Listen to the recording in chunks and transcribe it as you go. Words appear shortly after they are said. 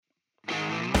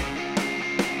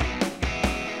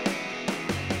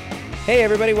Hey,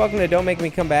 everybody. Welcome to Don't Make Me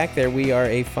Come Back There. We are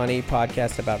a funny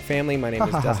podcast about family. My name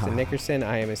is Dustin Nickerson.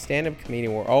 I am a stand-up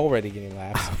comedian. We're already getting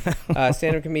laughs.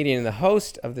 Stand-up comedian and the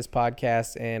host of this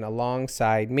podcast. And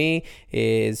alongside me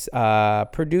is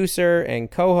producer and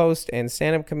co-host and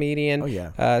stand-up comedian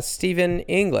Stephen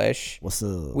English. What's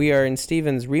up? We are in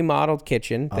Stephen's remodeled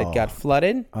kitchen that got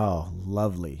flooded. Oh,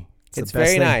 lovely. It's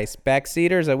very nice.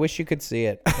 Backseaters, I wish you could see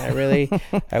it.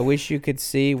 I wish you could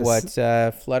see what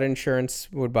flood insurance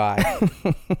would buy.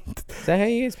 Is that how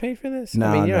you guys pay for this? No,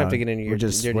 I mean, you don't have to get into your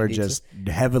We're just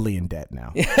heavily in debt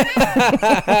now.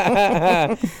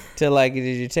 Did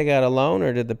you take out a loan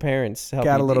or did the parents help you?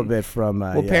 Got a little bit from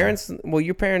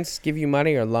your parents give you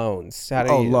money or loans?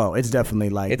 Loan. It's definitely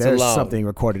there's something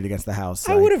recorded against the house.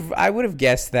 I would have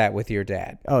guessed that with your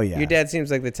dad. Oh yeah. Your dad seems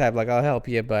like the type I'll help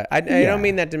you, but I don't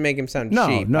mean that to make him sound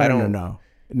cheap. No.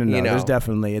 There's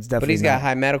definitely. It's definitely. But he's got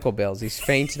high medical bills. He's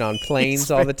fainting on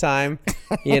planes all the time.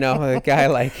 A guy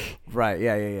like. Right.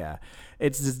 Yeah.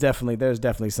 It's just definitely. There's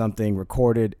definitely something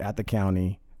recorded at the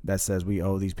county that says we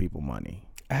owe these people money.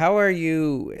 How are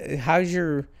you? How's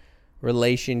your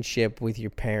relationship with your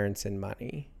parents and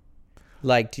money?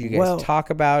 Like, do you guys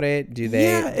talk about it? Do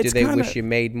they wish you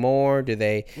made more? Do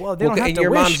they? Well, they don't have to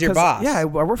your wish, mom's your boss. Yeah, I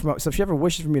work for so if she ever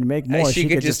wishes for me to make more, she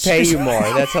could just pay you more.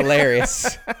 That's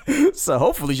hilarious. So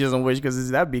hopefully she doesn't wish because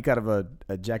that'd be kind of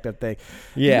a jacked up thing.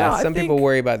 Yeah, some people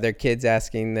worry about their kids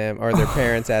asking them or their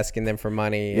parents asking them for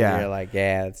money, and you're like,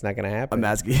 it's not gonna happen. I'm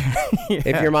asking.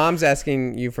 If your mom's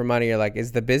asking you for money, you're like,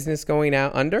 is the business going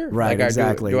out under? Right,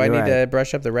 exactly. Do I need to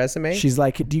brush up the resume? She's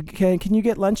like, can you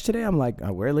get lunch today? I'm like,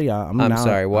 really? I'm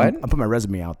sorry, what? I put my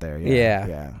resume out there.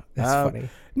 Yeah. That's funny.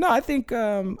 No, I think,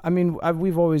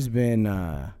 we've always been,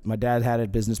 my dad had a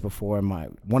business before.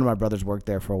 One of my brothers worked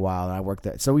there for a while, and I worked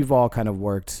there. So we've all kind of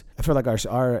worked. I feel like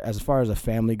our as far as a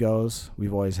family goes,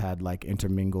 we've always had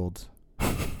intermingled.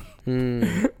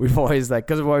 We've always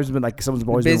because we've always been someone's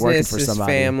always been working for somebody. Business,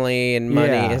 family, and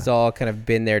money has all kind of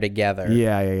been there together.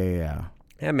 Yeah.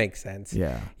 That makes sense.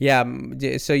 Yeah.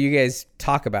 So you guys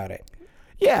talk about it.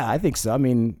 Yeah, I think so.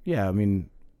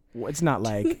 It's not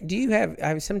like. Do you have?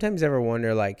 I sometimes ever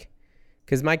wonder,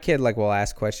 because my kid will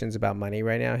ask questions about money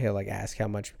right now. He'll ask how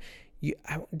much.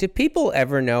 Do people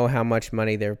ever know how much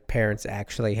money their parents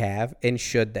actually have, and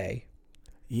should they?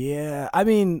 Yeah,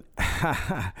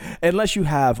 unless you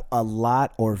have a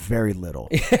lot or very little.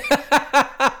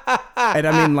 And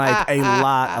a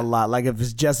lot. Like if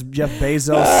it's just Jeff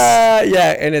Bezos.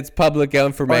 And it's public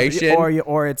information.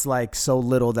 Or it's so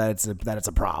little that it's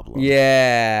a problem.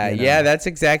 Yeah, that's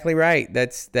exactly right.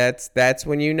 That's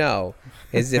when you know,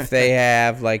 is if they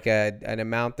have an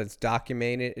amount that's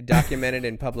documented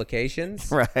in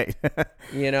publications. Right.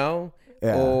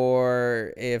 Yeah.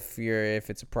 Or if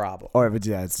it's a problem, or if it's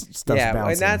stuff's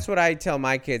bouncing. And that's what I tell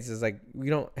my kids is we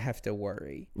don't have to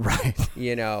worry, right?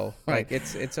 Right.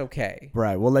 It's okay,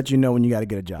 right? We'll let you know when you got to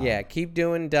get a job. Yeah, keep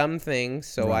doing dumb things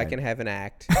so I can have an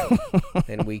act,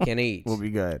 and we can eat. We'll be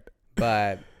good.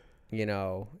 But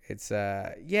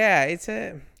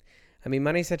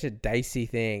money's such a dicey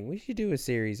thing. We should do a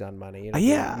series on money.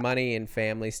 Money and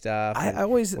family stuff.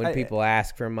 When people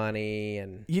ask for money,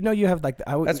 and you have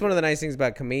that's one of the nice things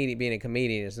about being a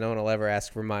comedian is no one will ever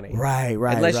ask for money. Right.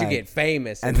 Unless you get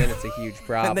famous, and then it's a huge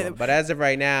problem. But as of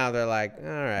right now, they're like, all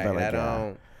right, I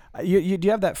don't. You do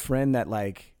you have that friend that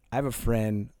I have a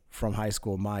friend from high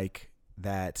school, Mike,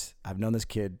 that I've known this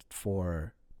kid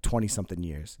for 20 something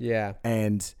years. Yeah.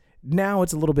 And now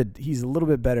he's a little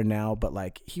bit better now, but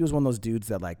he was one of those dudes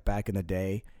that back in the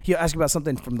day, he'll ask you about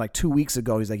something from 2 weeks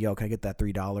ago. He's like, yo, can I get that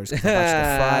 $3? Cause I bought you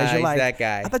the fries. You're he's that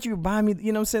guy. I thought you were buying me,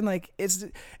 you know what I'm saying?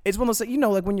 It's one of those,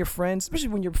 when you're friends, especially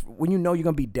when you're going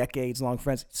to be decades long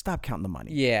friends, stop counting the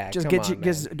money. Yeah.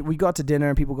 We go out to dinner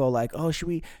and people go oh, should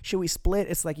we split?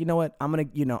 It's you know what? I'm going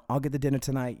to, I'll get the dinner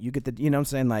tonight. You get the, you know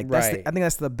what I'm saying? I think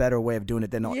that's the better way of doing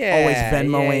it than always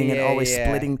Venmoing and always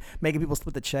splitting, making people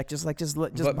split the check. Just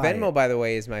buy Venmo, by the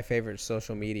way, is my favorite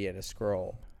social media to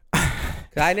scroll.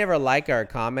 I never like or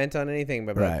comment on anything,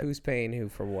 but who's paying who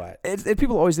for what?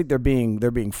 People always think they're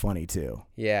being funny too.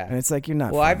 Yeah, and it's you're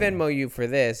not. Well, funny. I Venmo you for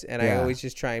this, and I always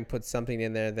just try and put something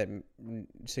in there that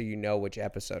so you know which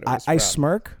episode it was from. I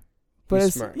smirk,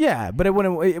 but smirk. But it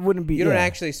wouldn't be. You don't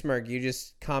actually smirk. You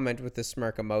just comment with the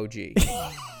smirk emoji.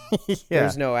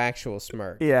 There's no actual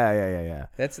smirk. Yeah.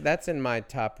 That's in my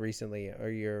top recently, or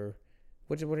your.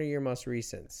 What are your most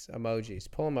recent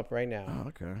emojis? Pull them up right now. Oh,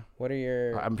 okay. What are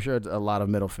your? I'm sure it's a lot of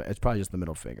middle. It's probably just the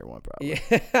middle finger one, probably.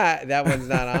 Yeah, that one's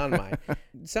not on mine.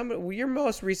 Your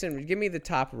most recent. Give me the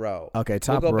top row. Okay,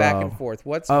 top row. We'll go back and forth.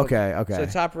 Okay. So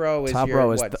top row is top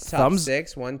thumbs.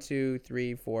 6. 1, 2,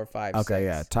 3, 4, 5. Okay, 6.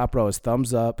 yeah. Top row is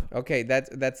thumbs up. Okay,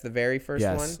 that's the very first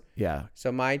one. Yeah.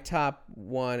 So my top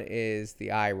one is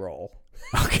the eye roll.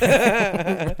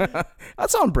 Okay.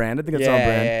 That's on brand. I think it's on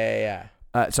brand.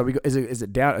 Yeah. So we go. Is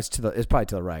it down? It's probably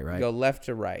to the right, right? Go left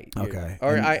to right. Okay.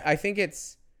 Or I think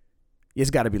it's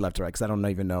got to be left to right because I don't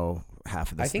even know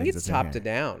half of this. I think it's top to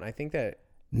down. I think that.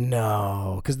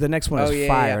 No, because the next one is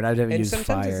fire, and I've never used fire. And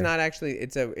sometimes it's not actually.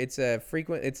 It's a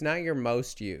frequent. It's not your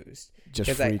most used. Just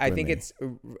because I think it's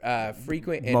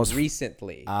frequent and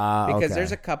recently. Because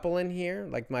there's a couple in here,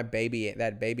 like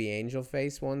that baby angel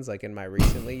face one's like in my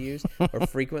recently used or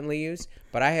frequently used.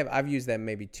 But I've used them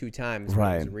maybe 2 times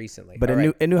recently. But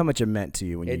it knew how much it meant to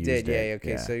you when you used it. It did, yeah.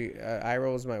 Okay, so eye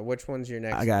roll is which one's your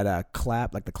next? I got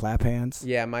clap, like the clap hands.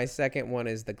 Yeah, my second one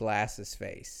is the glasses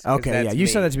face. Okay, yeah, you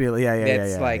sent it to me.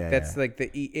 Yeah. That's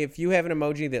like if you have an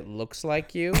emoji that looks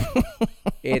like you,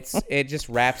 it just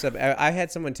wraps up. I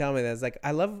had someone tell me that it's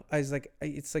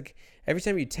like every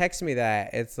time you text me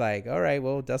that, it's like, all right,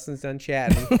 well, Dustin's done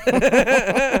chatting.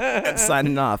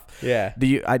 Signing off. Yeah. Do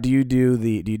you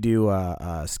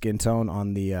do skin tone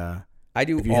on the I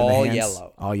do all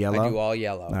yellow. All yellow? I do all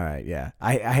yellow. All right, yeah.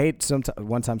 I hate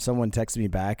one time someone texted me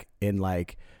back in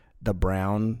like the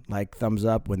brown like thumbs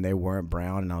up when they weren't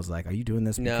brown, and I was like, are you doing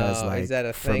this because like is that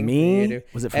a thing for me? Do?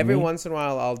 Was it for every me? once in a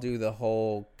while I'll do the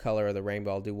whole color of the rainbow.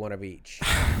 I'll do one of each.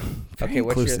 Okay,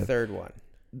 inclusive. What's your third one?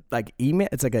 Like email,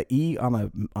 it's like a E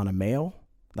on a mail,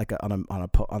 like on a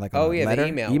letter.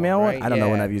 The email one. Right? I don't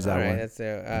know when I've used that one. That's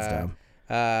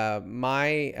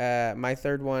my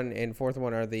third one and fourth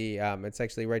one are the it's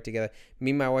actually right together. Me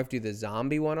and my wife do the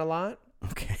zombie one a lot.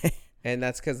 Okay. And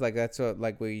that's because that's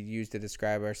what we use to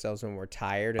describe ourselves when we're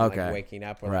tired and like waking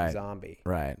up. We're like zombie.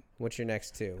 Right. What's your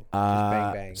next two? Just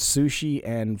bang bang. Sushi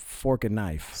and fork and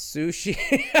knife. Sushi.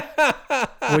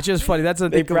 Which is funny. That's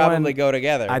they probably go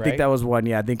together. I think that was one.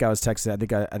 Yeah, I think I was texting.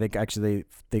 I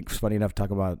think it's funny enough to talk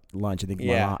about lunch. I think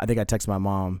I texted my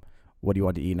mom, what do you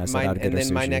want to eat? And I said, I'd get her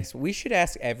sushi. My next, we should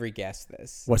ask every guest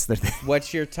this. What's the thing?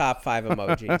 What's your top 5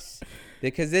 emojis?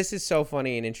 Because this is so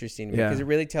funny and interesting because it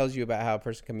really tells you about how a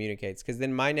person communicates. Because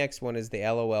then my next one is the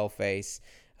LOL face,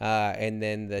 and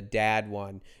then the dad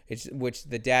one. It's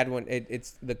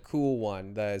the cool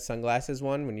one, the sunglasses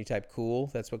one. When you type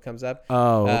cool, that's what comes up.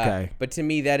 Oh, okay. But to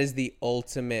me, that is the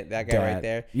ultimate. That guy right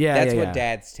there. Yeah, that's what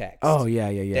dads text. Oh,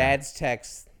 yeah. Dad's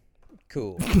text.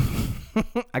 Cool.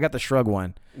 I got the shrug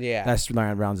one. Yeah. That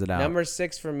rounds it out. Number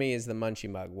 6 for me is the Munchie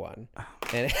Mug one.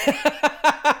 And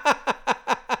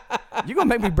you're going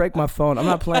to make me break my phone. I'm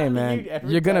not playing, man.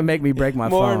 You're going to make me break my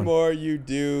phone. More and more you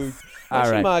do.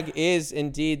 Munchie Mug is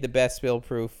indeed the best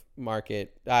spill-proof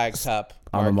cup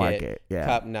on the market. Yeah.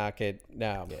 Cup knocket.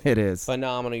 No. It is.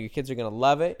 Phenomenal. Your kids are going to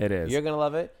love it. It is. You're going to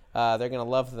love it. They're going to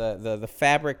love the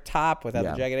fabric top without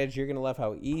the jagged edge. You're going to love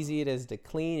how easy it is to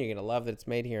clean. You're going to love that it's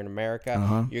made here in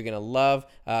America. You're going to love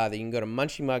that you can go to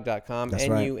munchiemug.com,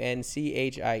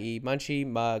 Munchie,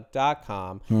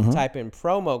 munchiemug.com. Type in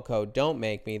promo code Don't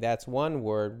Make Me. That's one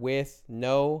word with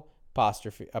no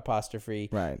apostrophe.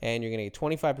 Right. And you're going to get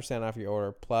 25% off your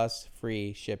order plus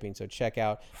free shipping. So check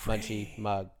out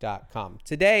munchiemug.com.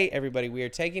 Today, everybody, we are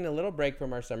taking a little break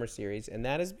from our summer series, and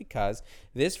that is because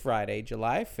this Friday,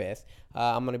 July 5th,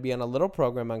 I'm going to be on a little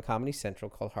program on Comedy Central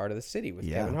called Heart of the City with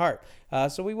Kevin Hart.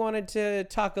 So we wanted to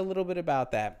talk a little bit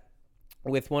about that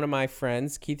with one of my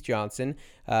friends, Keith Johnson,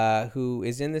 who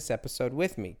is in this episode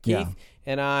with me. Keith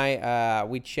and I,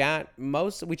 we chat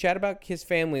about his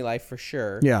family life for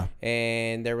sure. Yeah.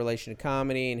 And their relation to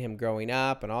comedy and him growing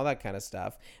up and all that kind of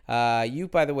stuff.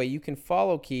 By the way, you can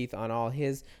follow Keith on all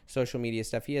his social media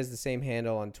stuff. He has the same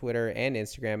handle on Twitter and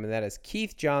Instagram, and that is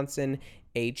Keith Johnson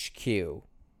HQ. Keith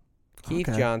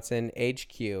Johnson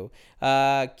HQ.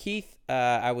 Keith,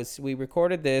 we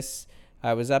recorded this.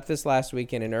 I was up this last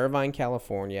weekend in Irvine,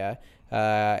 California.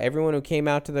 Everyone who came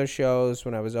out to those shows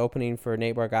when I was opening for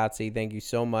Nate Bargatze, thank you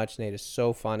so much. Nate is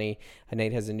so funny.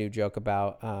 Nate has a new joke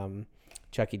about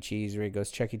Chuck E. Cheese where he goes,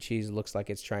 Chuck E. Cheese looks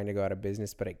like it's trying to go out of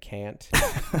business, but it can't,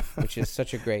 which is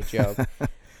such a great joke.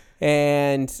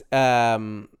 And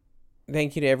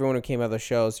thank you to everyone who came out of the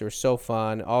shows. They were so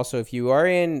fun. Also, if you are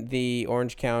in the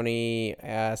Orange County /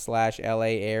 LA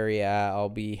area, I'll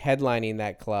be headlining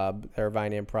that club,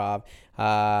 Irvine Improv,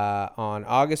 on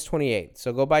August 28th.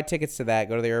 So go buy tickets to that.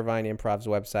 Go to the Irvine Improv's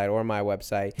website or my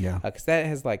website. Yeah. Because that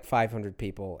has like 500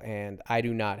 people, and I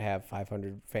do not have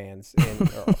 500 fans.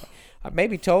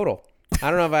 Maybe total. I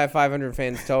don't know if I have 500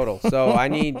 fans total. So you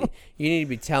need to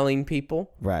be telling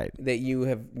people right that you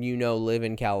live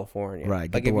in California.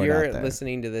 Right. Like if you're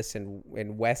listening to this in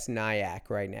West Nyack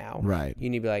right now, right, you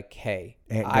need to be like, hey,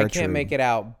 Aunt I Gertrude. can't make it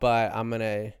out, but I'm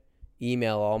gonna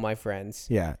email all my friends.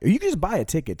 Yeah, you can just buy a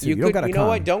ticket too. You don't gotta come. You know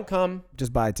what? Don't come.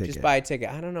 Just buy a ticket. Just buy a ticket.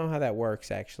 I don't know how that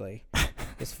works actually.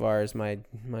 As far as my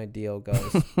deal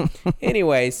goes.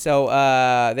 Anyway, so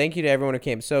thank you to everyone who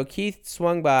came. So Keith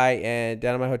swung by and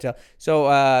down at my hotel.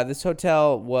 So this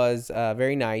hotel was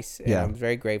very nice, and I'm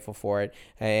very grateful for it.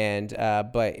 And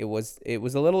but it was a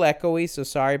little echoey, so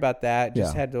sorry about that.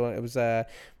 Just had to. It was I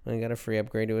got a free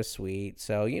upgrade to a suite.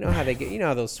 So you know how they get. You know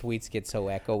how those suites get so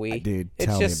echoey. Dude,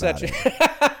 it's just such.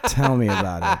 Tell me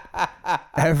about it.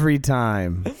 Every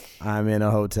time I'm in a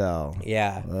hotel.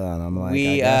 Yeah. And I'm like,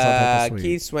 I guess I'll take a suite.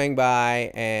 Keith swang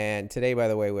by, and today, by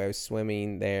the way, I was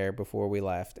swimming there before we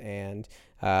left, and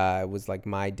it was like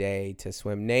my day to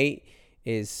swim. Nate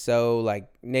is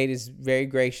very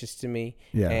gracious to me.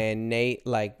 Yeah. And Nate,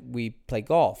 we play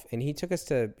golf, and he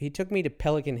took me to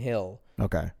Pelican Hill.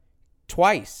 Okay.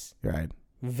 Twice. Right.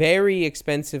 Very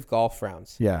expensive golf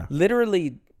rounds. Yeah.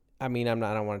 Literally, I mean, I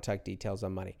don't want to talk details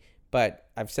on money, but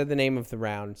I've said the name of the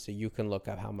round so you can look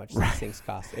up how much these things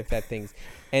cost.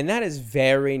 And that is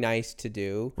very nice to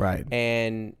do. Right.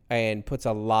 And puts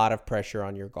a lot of pressure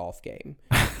on your golf game.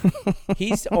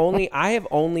 I have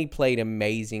only played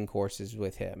amazing courses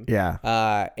with him.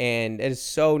 Yeah. And it is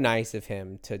so nice of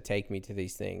him to take me to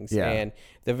these things. Yeah. And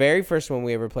the very first one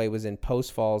we ever played was in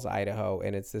Post Falls, Idaho.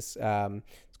 And it's this,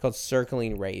 it's called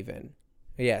Circling Raven.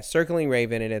 Yeah, Circling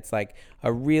Raven, and it's like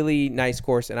a really nice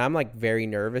course, and I'm like very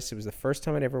nervous. It was the first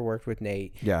time I'd ever worked with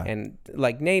Nate. Yeah. And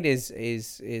like Nate is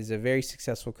a very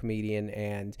successful comedian,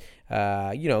 and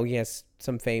he has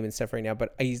some fame and stuff right now,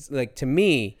 but he's like, to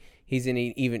me, he's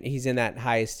in that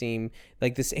high esteem.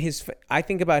 Like I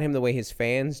think about him the way his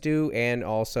fans do, and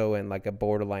also in like a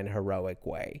borderline heroic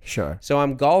way. Sure. So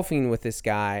I'm golfing with this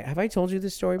guy. Have I told you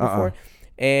this story before?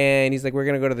 And he's like, we're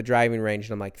going to go to the driving range.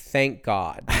 And I'm like, thank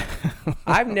God.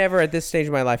 I've never, at this stage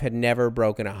of my life, had never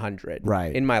broken 100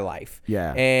 in my life.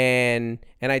 Yeah. And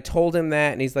I told him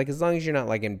that, and he's like, as long as you're not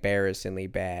like embarrassingly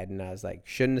bad. And I was like,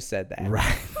 shouldn't have said that.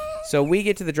 Right. So we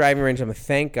get to the driving range. I'm like,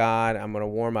 thank God, I'm going to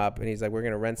warm up. And he's like, we're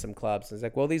going to rent some clubs. And he's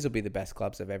like, well, these will be the best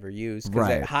clubs I've ever used. Because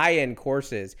at high-end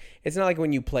courses, it's not like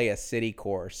when you play a city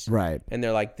course. Right. And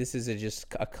they're like, this is just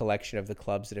a collection of the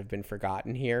clubs that have been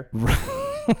forgotten here. Right.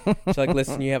 So like,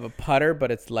 listen, you have a putter,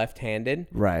 but it's left-handed.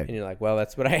 Right. And you're like, well,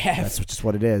 that's what I have. That's just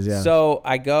what it is, yeah. So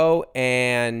I go,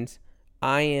 and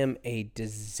I am a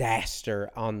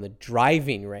disaster on the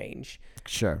driving range.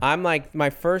 Sure. I'm like,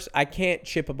 I can't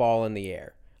chip a ball in the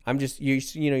air. I'm just, you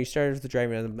started with the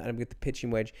driving range, and I get the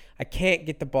pitching wedge. I can't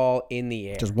get the ball in the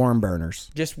air. Just worm burners.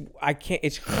 I can't,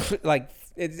 it's like,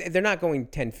 they're not going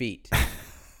 10 feet.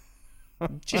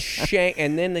 Just shank,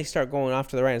 and then they start going off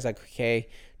to the right. It's like, okay,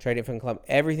 try a different club,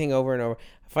 everything over and over.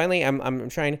 Finally, I'm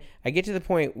trying. I get to the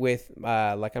point with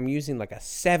I'm using like a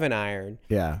 7-iron.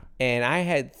 Yeah. And I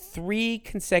had 3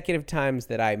 consecutive times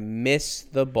that I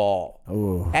missed the ball.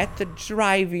 Ooh. At the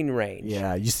driving range.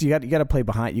 Yeah, you got to play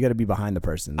behind. You got to be behind the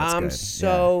person. That's I'm good.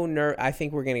 so nervous. I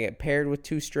think we're gonna get paired with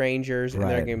 2 strangers, and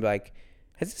they're gonna be like,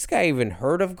 has this guy even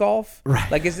heard of golf?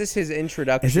 Right. Like, is this his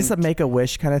introduction? Is this a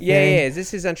Make-A-Wish kind of thing? Yeah. Is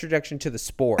this his introduction to the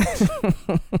sport?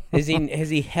 Has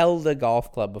he held a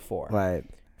golf club before? Right.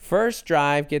 First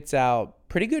drive gets out,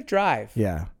 pretty good drive.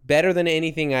 Yeah. Better than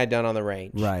anything I'd done on the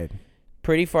range. Right.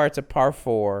 Pretty far, it's a par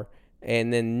 4.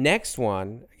 And then next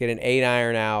one, I get an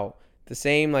 8-iron out, the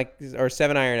same or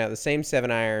 7-iron out, the same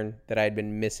 7-iron that I had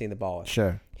been missing the ball with.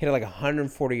 Sure. Hit it like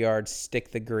 140 yards,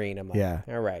 stick the green. I'm like, yeah.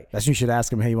 All right. That's when you should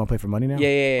ask him, hey, you want to play for money now?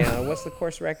 Yeah. What's the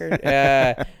course record?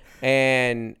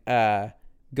 And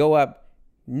go up,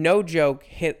 no joke,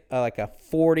 hit like a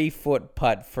 40-foot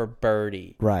putt for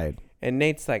birdie. Right. And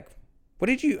Nate's like, are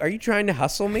you trying to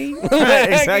hustle me?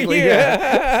 Exactly,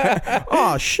 yeah.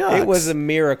 Oh, shucks. It was a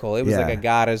miracle. It was like a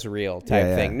God is real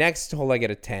type thing. Next hole, I get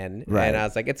a 10. Right. And I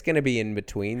was like, it's going to be in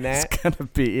between that. It's going to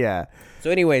be, yeah. So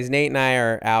anyways, Nate and I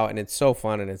are out, and it's so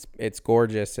fun, and it's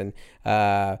gorgeous. And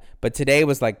but today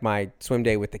was like my swim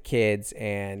day with the kids,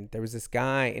 and there was this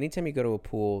guy. Anytime you go to a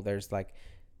pool,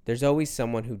 there's always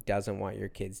someone who doesn't want your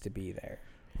kids to be there.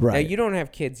 Right. Now, you don't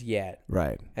have kids yet.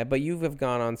 Right. But you have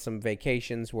gone on some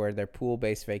vacations where they're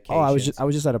pool-based vacations. Oh, I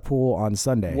was just at a pool on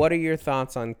Sunday. What are your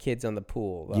thoughts on kids on the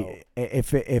pool, though? Yeah,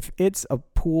 if it's a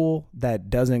pool that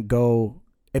doesn't go,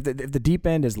 if the deep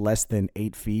end is less than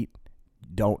 8 feet,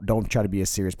 don't try to be a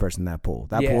serious person in that pool.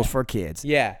 That pool's for kids.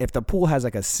 Yeah. If the pool has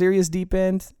like a serious deep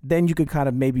end, then you could kind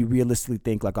of maybe realistically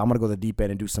think like, I'm gonna go to the deep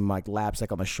end and do some like laps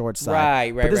like on the short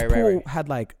side. Right. But this pool had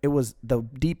like, the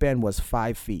deep end was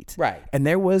 5 feet. Right. And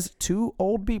there was 2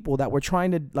 old people that were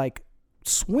trying to like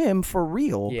swim for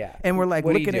real. Yeah. And we're like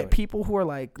looking at people who are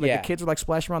like the Yeah. kids were like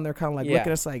splashing around. They're kind of like looking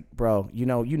at us like, bro, you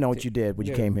know what you did when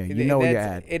you came here. You know where you're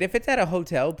at. And if it's at a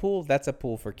hotel pool, that's a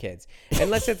pool for kids.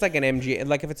 Unless it's like an MG,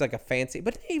 like if it's like a fancy.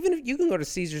 But even if you can go to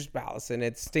Caesar's Palace and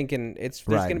it's stinking, there's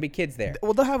going to be kids there.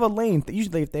 Well, they'll have a lane.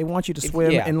 Usually, if they want you to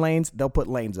swim in lanes, they'll put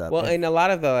lanes up. Well, and a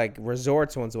lot of the like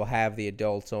resorts ones will have the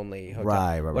adults only hotel.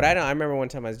 Right. But I remember one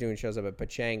time I was doing shows up at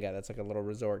Pachanga. That's like a little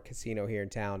resort casino here in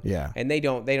town. Yeah. And they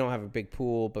don't have a big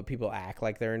pool, but people act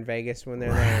like they're in Vegas when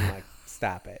they're there. I'm like,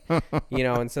 stop it.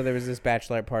 And so there was this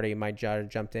bachelorette party. My daughter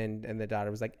jumped in and the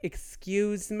daughter was like,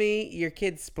 excuse me, your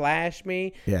kid splashed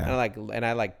me. Yeah. And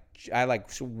I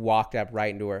walked up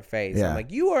right into her face. Yeah. I'm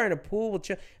like, you are in a pool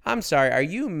with I'm sorry, are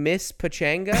you Miss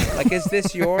Pachanga? Like, is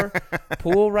this your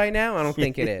pool right now? I don't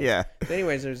think it is. Yeah. But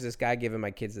anyways, there's this guy giving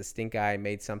my kids the stink eye,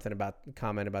 made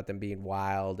comment about them being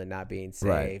wild and not being safe.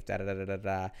 Right. Da da da da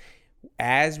da.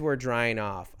 As we're drying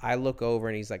off, I look over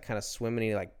and he's like kind of swimming. And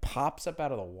he like pops up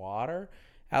out of the water.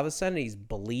 All of a sudden, he's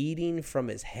bleeding from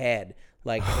his head.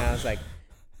 And I was like,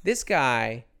 this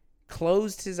guy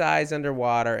closed his eyes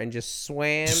underwater and just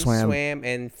swam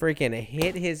and freaking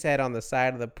hit his head on the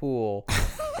side of the pool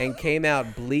and came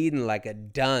out bleeding like a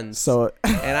dunce.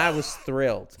 And I was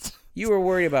thrilled. You were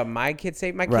worried about my kids'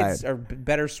 safety. My kids are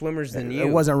better swimmers than you. It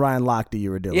wasn't Ryan Lochte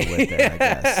you were dealing with there, I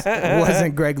guess. It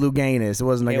wasn't Greg Louganis. It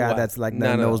wasn't a guy that's like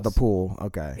that knows the pool.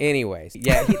 Okay. Anyways,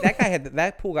 yeah, that guy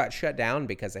that pool got shut down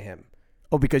because of him.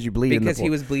 Oh, because you bleed in the pool. Because he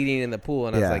was bleeding in the pool,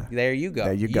 and I was like, there you go.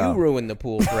 There you go. You ruined the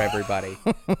pool for everybody.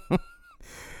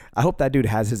 I hope that dude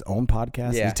has his own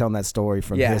podcast. Yeah. He's telling that story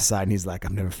from his side, and he's like,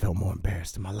 I've never felt more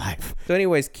embarrassed in my life. So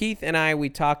anyways, Keith and I, we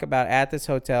talk about, at this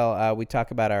hotel, we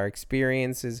talk about our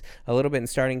experiences a little bit in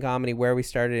starting comedy, where we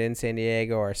started in San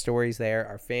Diego, our stories there,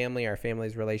 our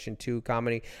family's relation to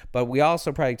comedy. But we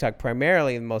also probably talk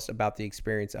primarily the most about the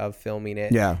experience of filming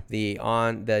it. Yeah.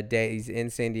 The days in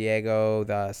San Diego,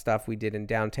 the stuff we did in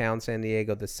downtown San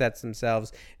Diego, the sets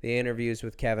themselves, the interviews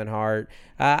with Kevin Hart.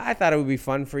 I thought it would be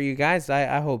fun for you guys.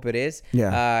 I hope it is.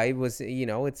 Yeah. It was,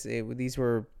 these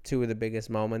were 2 of the biggest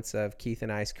moments of Keith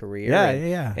and I's career.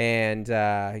 Yeah. And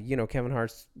Kevin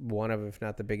Hart's one of, if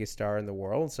not the biggest star in the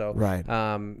world. So, right.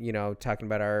 Talking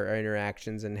about our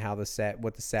interactions and how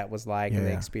what the set was like and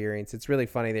the experience. It's really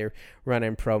funny. They're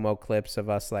running promo clips of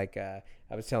us. Like, I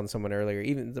was telling someone earlier,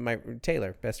 even my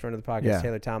Taylor, best friend of the podcast,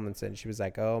 Taylor Tomlinson, she was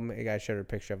like, oh, my God, I showed her a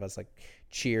picture of us like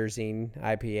cheersing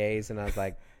IPAs. And I was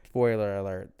like, spoiler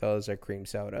alert, those are cream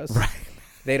sodas. Right.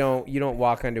 You don't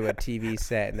walk onto a TV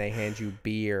set and they hand you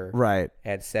beer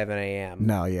at 7 a.m.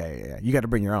 No, yeah. You got to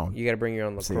bring your own. You got to bring your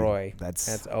own LaCroix. See,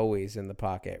 that's always in the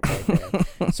pocket right there.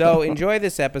 So enjoy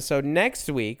this episode. Next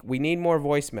week, we need more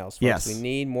voicemails, folks. Yes. We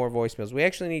need more voicemails. We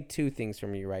actually need 2 things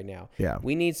from you right now. Yeah.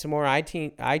 We need some more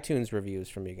iTunes reviews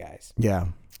from you guys. Yeah.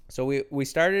 So we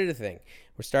started a thing.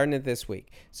 We're starting it this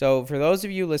week. So for those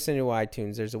of you listening to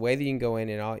iTunes, there's a way that you can go in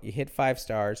and you hit 5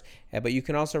 stars, but you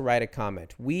can also write a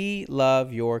comment. We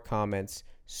love your comments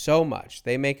so much.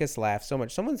 They make us laugh so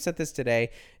much. Someone said this today.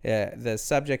 The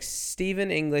subject,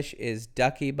 Stephen English is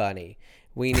Ducky Bunny.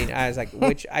 I was like,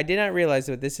 which I did not realize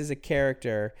that this is a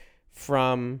character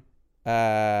from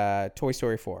Toy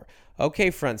Story 4. Okay,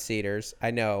 front seaters.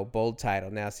 I know, bold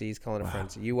title. Now, see, he's calling it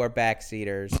front seaters. You are back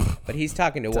seaters, but he's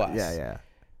talking to us. Yeah.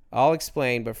 I'll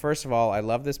explain, but first of all, I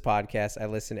love this podcast. I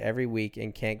listen every week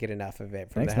and can't get enough of it.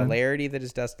 From the hilarity that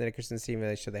is Dustin Nickerson, Stephen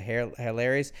English, to the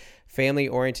hilarious,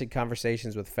 family-oriented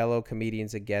conversations with fellow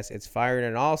comedians and guests. It's firing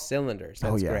on all cylinders.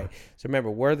 That's great. So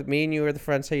remember, me and you are the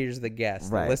front seaters, the guests.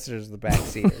 The listeners are the back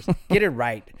seaters. Get it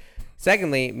right.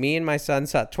 Secondly, me and my son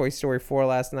saw Toy Story 4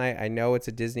 last night. I know it's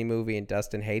a Disney movie and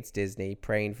Dustin hates Disney.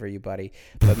 Praying for you, buddy.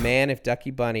 But man, if Ducky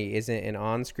Bunny isn't an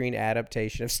on-screen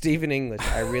adaptation of Stephen English,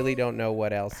 I really don't know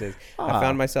what else is. I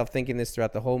found myself thinking this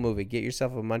throughout the whole movie. Get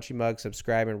yourself a Munchie mug,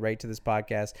 subscribe, and rate to this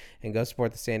podcast, and go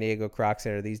support the San Diego Croc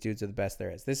Center. These dudes are the best there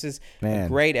is. This is a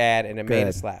great ad, and it made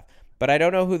us laugh. But I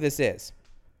don't know who this is.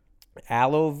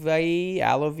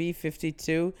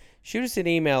 Alovi52. Shoot us an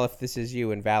email if this is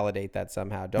you and validate that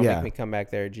somehow. Don't make me come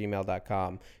back there at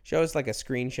gmail.com. Show us like a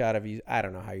screenshot of you. I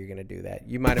don't know how you're going to do that.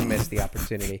 You might have missed the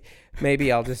opportunity.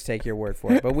 Maybe I'll just take your word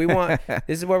for it. But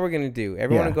this is what we're going to do.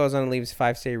 Everyone who goes on and leaves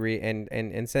 5-star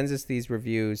and sends us these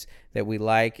reviews that we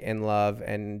like and love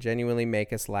and genuinely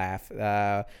make us laugh.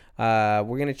 We're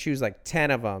going to choose like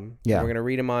 10 of them. Yeah. We're going to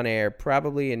read them on air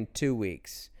probably in 2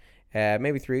 weeks.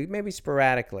 maybe 3, maybe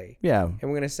sporadically. Yeah. And we're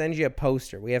going to send you a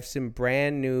poster. We have some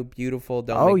brand new, beautiful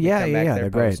Don't Make Me Come Back There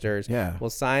posters. Great. Yeah. We'll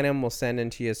sign them. We'll send them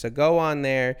to you. So go on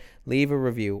there, leave a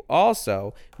review.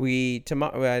 Also,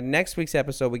 next week's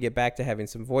episode, we get back to having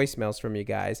some voicemails from you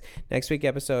guys. Next week's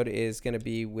episode is going to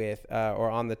be with or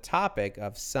on the topic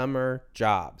of summer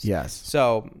jobs. Yes.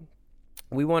 So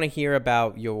we want to hear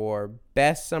about your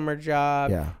best summer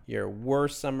job, your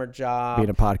worst summer job. Being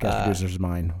a podcast producer is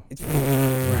mine.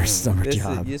 Worst summer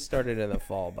job. You started in the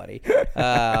fall, buddy.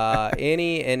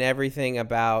 Any and everything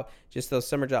about just those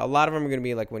summer jobs. A lot of them are going to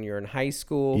be like when you're in high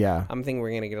school. Yeah. I'm thinking we're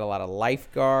going to get a lot of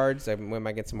lifeguards. We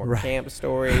might get some more camp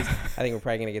stories. I think we're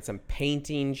probably going to get some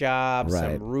painting jobs,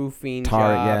 some roofing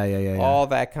jobs, yeah. all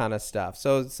that kind of stuff.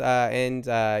 So, it's,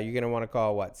 you're going to want to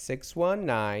call what?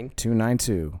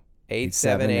 619-292.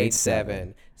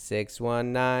 8787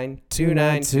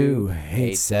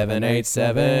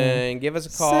 619-292-8787. Give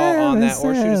us a call on that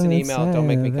or shoot us an email at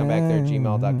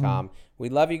don'tmakemecomebackthare@gmail.com. We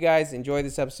love you guys. Enjoy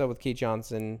this episode with Keith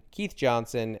Johnson,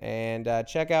 and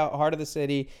check out Heart of the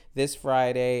City this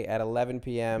Friday at 11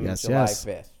 p.m. July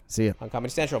 5th. See you on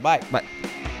Comedy Central. Bye. Bye.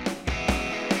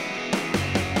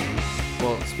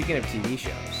 Well, speaking of TV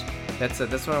shows, that's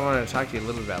what I wanted to talk to you a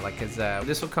little bit about. Like, because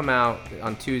this will come out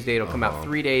on Tuesday. It'll come out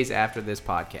 3 days after this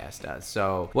podcast does.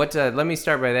 So, let me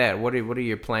start by that. What are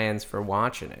your plans for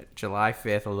watching it? July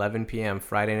 5th, 11 p.m.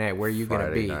 Friday night. Where are you going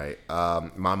to be? Friday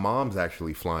night. My mom's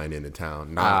actually flying into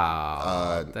town.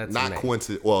 That's not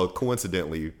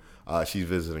coincidentally. She's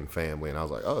visiting family, and I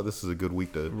was like, "Oh, this is a good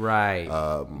week to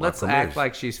Let's act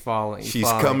like she's falling. She's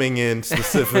coming in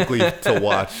specifically to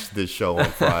watch this show on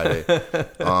Friday.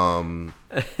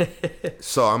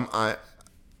 So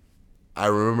I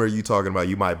remember you talking about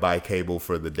you might buy cable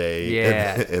for the day,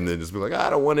 and then just be like, I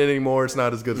don't want it anymore. It's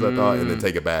not as good as I thought, and then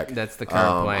take it back. That's the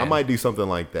current plan. I might do something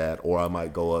like that, or I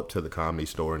might go up to the Comedy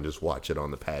Store and just watch it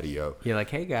on the patio. You're like,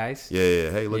 hey guys.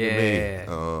 Yeah. Hey, look at me.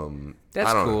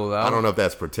 That's cool though. I don't know if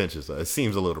that's pretentious. It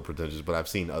seems a little pretentious, but I've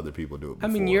seen other people do it before.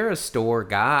 I mean, you're a store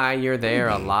guy. You're there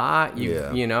a lot.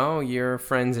 You know, you're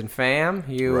friends and fam.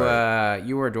 You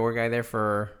were a door guy there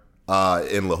for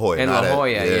in La Jolla.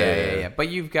 Yeah. But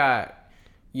you've got.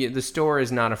 The store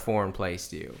is not a foreign place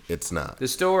to you. It's not. The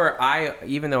store,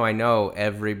 even though I know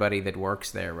everybody that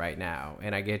works there right now,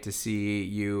 and I get to see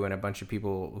you and a bunch of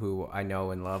people who I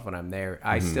know and love when I'm there,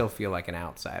 I still feel like an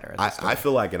outsider. I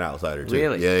feel like an outsider too.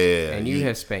 Really? Yeah. And you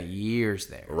have spent years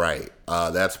there. Right.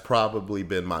 That's probably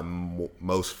been my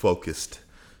most focused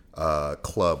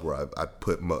club where I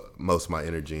put most of my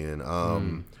energy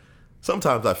in.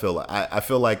 Sometimes I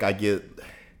feel like I get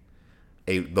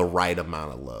the right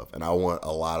amount of love, and I want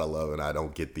a lot of love, and I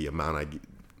don't get the amount I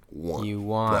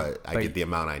want. But I get the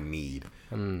amount I need,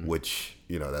 which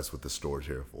that's what the store's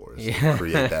here for, is to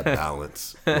create that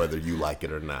balance, whether you like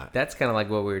it or not. That's kind of like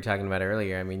what we were talking about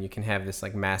earlier. I mean, you can have this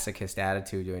like masochist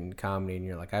attitude in comedy, and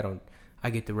you're like, I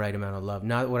get the right amount of love,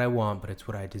 not what I want, but it's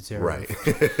what I deserve. Right.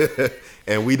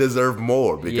 And we deserve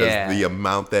more because the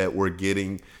amount that we're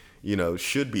getting,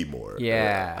 should be more.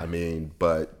 Yeah.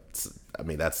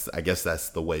 I guess that's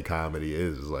the way comedy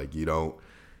is. Like you don't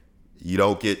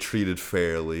get treated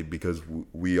fairly because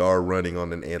we are running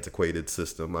on an antiquated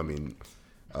system. I mean,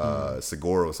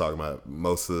 Segura was talking about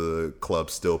most of the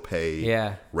clubs still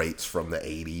pay rates from the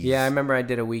 80s. Yeah, I remember I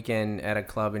did a weekend at a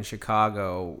club in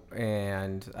Chicago,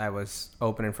 and I was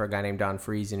opening for a guy named Don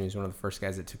Friesen, who's one of the first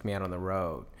guys that took me out on the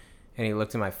road. And he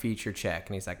looked at my feature check,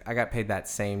 and he's like, I got paid that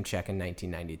same check in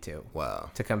 1992. Wow.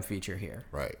 To come feature here.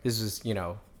 Right. This was,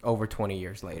 over 20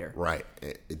 years later. Right.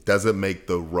 It doesn't make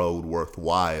the road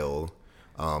worthwhile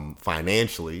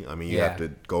financially. I mean, you have to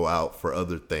go out for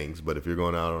other things, but if you're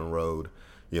going out on the road,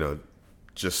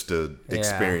 just to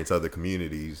experience other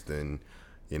communities, then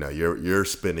you're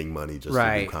spending money just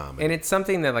to do comedy. And it's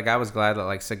something that I was glad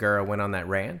that Segura went on that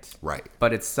rant. Right.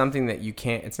 But it's something that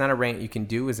it's not a rant you can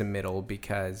do as a middle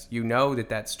because that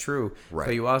that's true. Right.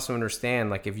 But you also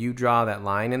understand if you draw that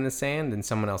line in the sand, then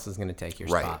someone else is going to take your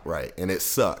spot. Right. And it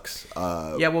sucks.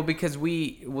 Because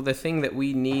the thing that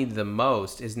we need the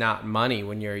most is not money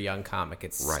when you're a young comic.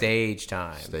 It's stage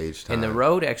time. And the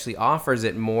road actually offers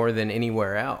it more than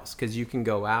anywhere else because you can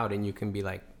go out and you can be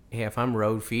like, hey, if I'm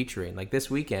road featuring this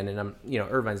weekend, and I'm,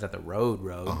 Irvine's not the road,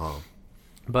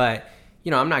 but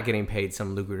I'm not getting paid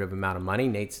some lucrative amount of money.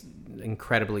 Nate's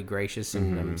incredibly gracious,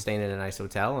 and I'm staying in a nice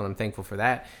hotel, and I'm thankful for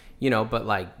that.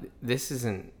 But this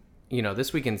isn't,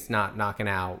 this weekend's not knocking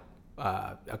out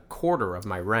a quarter of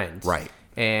my rent, right?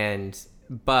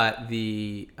 But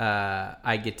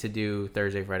I get to do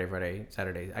Thursday, Friday,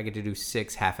 Saturday. I get to do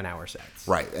 6 half-an-hour sets.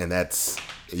 Right, and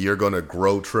you're going to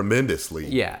grow tremendously.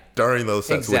 Yeah. During those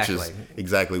sets, Exactly. which is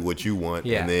exactly what you want.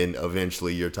 Yeah. And then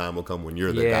eventually your time will come when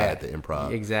you're the guy at the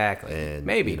improv. Exactly. And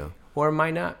maybe, or it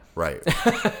might not. Right.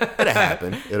 It'll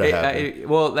happen.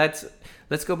 Well, let's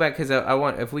go back because I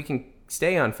want, if we can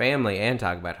stay on family and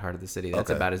talk about Heart of the City. That's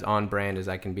about as on brand as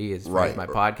I can be as far as my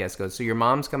podcast goes. So your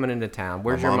mom's coming into town.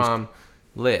 Where's your mom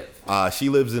live? She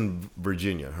lives in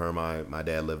Virginia. Her and my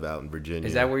dad live out in Virginia.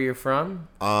 Is that where you're from?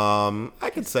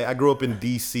 I could say I grew up in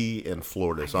D.C. and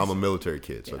Florida, so I'm a military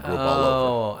kid. So I grew up all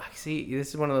over. Oh, I see. This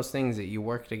is one of those things that you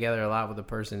work together a lot with a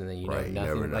person and then you know Right, you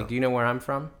nothing. never know. Like, do you know where I'm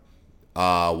from?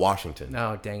 Washington.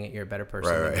 Oh, dang it. You're a better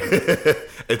person. Right.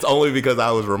 It's only because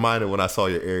I was reminded when I saw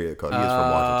your area code. He is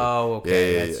from Washington. Oh,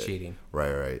 okay. That's cheating.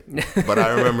 Right. But I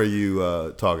remember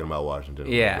you talking about Washington.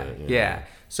 Yeah.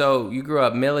 So you grew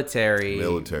up military.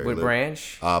 What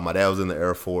branch? My dad was in the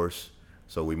Air Force,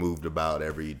 so we moved about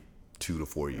every 2 to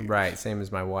 4 years. Right. Same as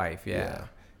my wife. Yeah.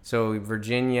 So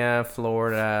Virginia,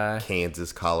 Florida,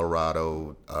 Kansas,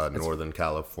 Colorado, Northern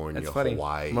California,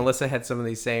 Hawaii. Melissa had some of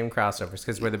these same crossovers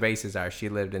because where the bases are. She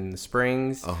lived in the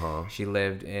Springs. She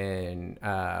lived in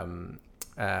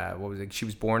what was it? She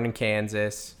was born in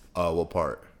Kansas. What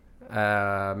part?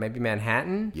 Maybe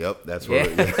Manhattan. Yep, that's where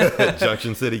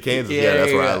Junction City, Kansas. Yeah,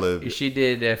 that's where I lived. She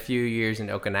did a few years in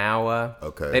Okinawa.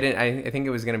 Okay. They didn't. I think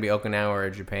it was going to be Okinawa or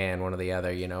Japan, one or the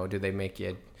other. You know, did they make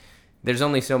you? There's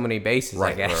only so many bases,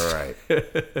 I guess. Right.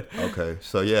 Okay,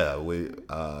 so yeah, we.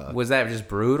 Was that just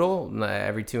brutal?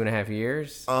 Every 2.5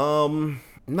 years?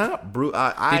 Not brutal.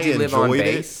 I Did you live on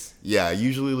base? Yeah, I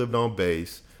usually lived on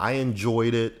base. I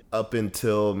enjoyed it up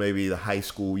until maybe the high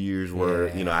school years where,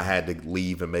 I had to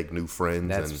leave and make new friends.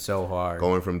 That's so hard.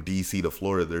 Going from D.C. to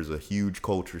Florida, there's a huge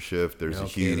culture shift. There's a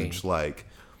huge,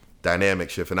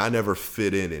 dynamic shift. And I never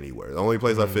fit in anywhere. The only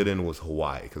place I fit in was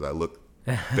Hawaii because I look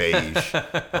beige.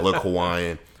 I look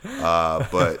Hawaiian.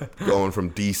 But going from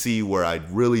D.C. where I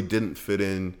really didn't fit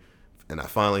in, and I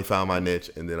finally found my niche,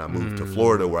 and then I moved to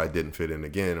Florida where I didn't fit in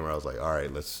again, and where I was like, all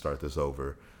right, let's start this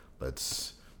over.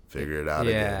 Let's figure it out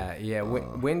again. Yeah.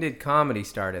 When did comedy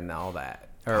start in all that?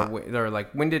 So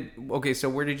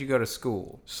where did you go to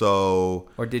school?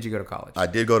 Or did you go to college? I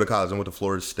did go to college. I went to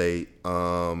Florida State.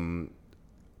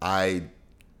 I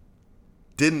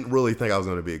didn't really think I was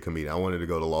going to be a comedian. I wanted to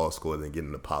go to law school and then get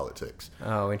into politics.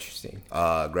 Oh, interesting.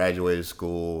 Graduated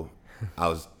school. I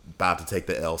was about to take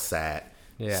the LSAT.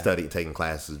 Taking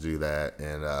classes to do that.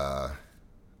 And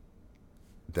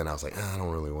then I was like, I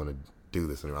don't really want to do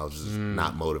this anymore. I was just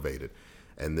not motivated.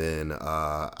 And then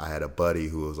I had a buddy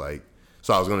who was like,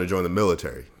 so I was going to join the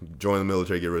military. Get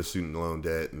rid of student loan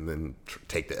debt, and then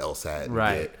take the LSAT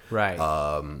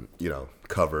and get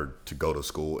covered to go to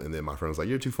school. And then my friend was like,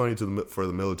 you're too funny for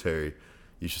the military.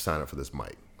 You should sign up for this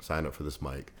mic.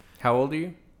 How old are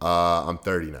you? I'm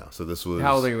 30 now. So this was...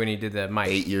 How old are you when you did that mic?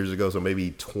 8 years ago, so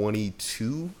maybe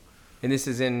 22. And this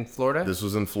is in Florida? This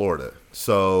was in Florida.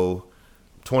 So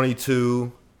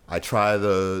 22, I tried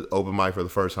the open mic for the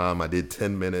first time. I did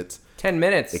 10 minutes. 10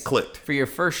 minutes? It clicked. For your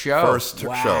first show?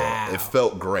 Show. It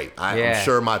felt great. I'm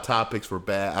sure my topics were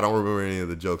bad. I don't remember any of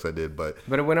the jokes I did, but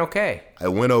it went okay.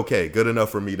 It went okay. Good enough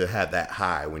for me to have that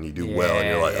high when you do well. And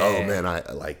you're like, oh, man, I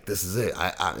like, this is it.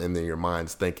 And then your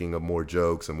mind's thinking of more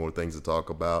jokes and more things to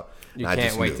talk about. You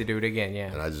can't wait to do it again,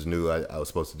 And I just knew I was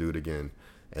supposed to do it again.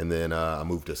 And then I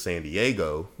moved to San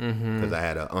Diego because I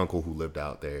had an uncle who lived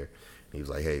out there. He was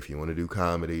like, hey, if you want to do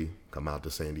comedy, come out to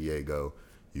San Diego.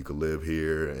 You could live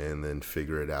here and then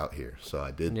figure it out here. So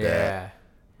I did that.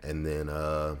 And then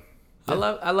I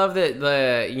love that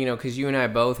because you and I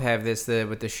both have this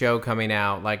with the show coming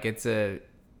out. Like it's a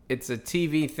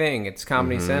TV thing. It's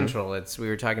Comedy Central. We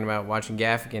were talking about watching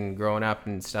Gaffigan growing up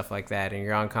and stuff like that, and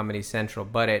you're on Comedy Central.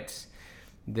 But it's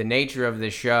the nature of the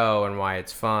show and why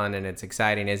it's fun and it's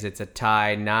exciting is it's a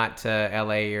tie not to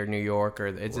LA or New York, or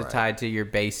it's a tie to your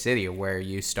base city where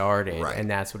you started, and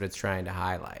that's what it's trying to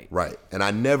highlight. Right. And I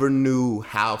never knew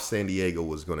how San Diego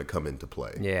was going to come into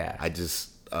play. Yeah. I just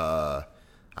I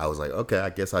was like, okay, I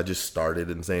guess I just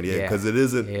started in San Diego because it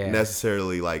isn't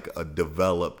necessarily like a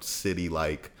developed city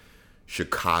like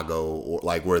Chicago or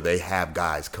like where they have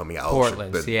guys coming out.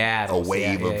 Portland, Seattle. A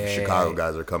wave of Chicago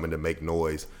guys are coming to make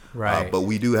noise. Right. But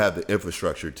we do have the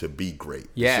infrastructure to be great.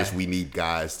 Yeah. It's just we need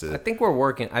guys to... I think we're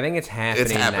working. I think it's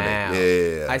happening now.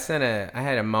 Yeah. I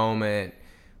had a moment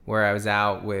where I was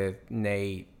out with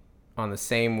Nate on the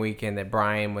same weekend that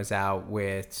Brian was out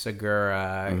with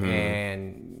Segura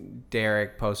and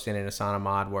Derek Poston and Asana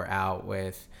Mod were out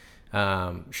with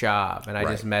shop, and I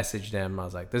just messaged him. I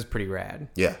was like, "This is pretty rad.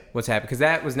 Yeah, what's happening?" Because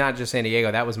that was not just San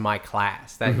Diego. That was my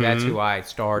class. That's who I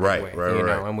started with. You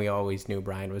know, and we always knew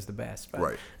Brian was the best. But.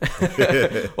 Right.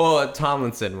 Well,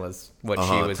 Tomlinson was what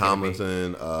she was.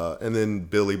 Tomlinson, and then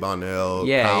Billy Bonnell,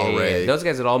 yeah, Kyle Ray. Those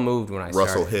guys had all moved when I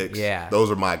started. Russell Hicks. Yeah, those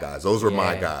are my guys. Those were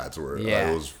my guys.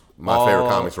 My favorite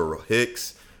comics were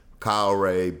Hicks, Kyle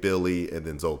Ray, Billy, and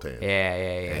then Zoltan.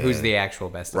 Yeah. Who's the actual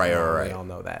best? Right. We all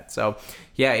know that. So,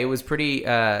 yeah, it was pretty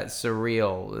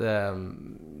surreal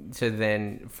to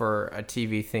then for a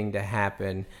TV thing to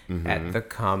happen at the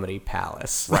Comedy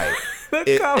Palace. Right.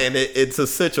 It's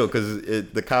essential because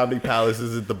the Comedy Palace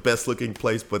isn't the best looking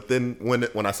place, but then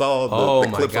when I saw the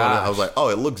clips on it, I was like, oh,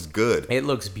 it looks good. It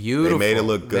looks beautiful. They made it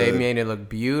look good. They made it look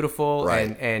beautiful.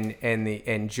 Right.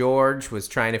 And George was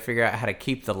trying to figure out how to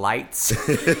keep the lights.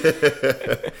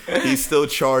 He still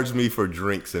charged me for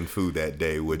drinks and food that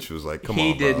day, which was like, come on,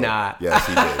 He did not. Yes,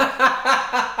 he did.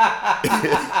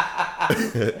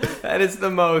 That is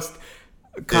the most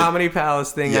Comedy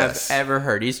Palace thing I've ever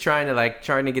heard. He's trying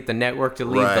to get the network to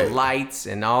leave the lights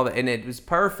and all that, and it was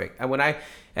perfect. And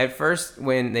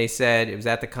when they said it was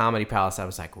at the Comedy Palace, I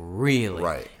was like, really?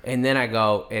 Right. And then I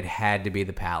go, it had to be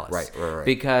the Palace. Right.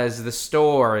 Because the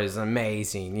store is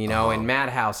amazing, and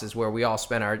Madhouse is where we all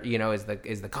spend our, is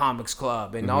the comics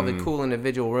club and all the cool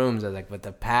individual rooms. I was like, but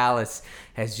the Palace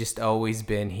has just always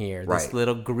been here. This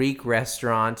little Greek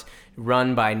restaurant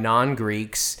run by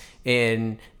non-Greeks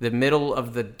in the middle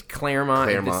of the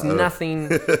Claremont. It's nothing.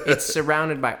 It's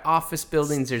surrounded by office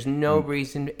buildings. There's no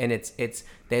reason, and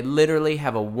they literally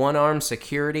have a one-armed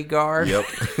security guard. Yep.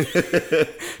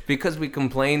 Because we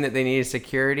complained that they needed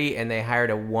security, and they hired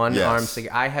a one-armed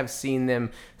security. I have seen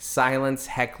them silence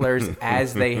hecklers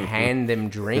as they hand them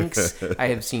drinks. I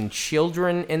have seen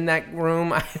children in that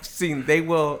room. I have seen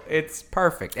It's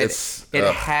perfect.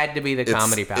 It had to be the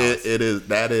Comedy Palace.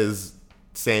 That is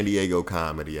San Diego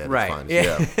comedy at its finest.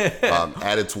 Yeah.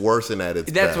 At its worst and at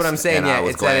its best. That's what I'm saying. And I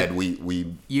was glad we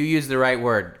you used the right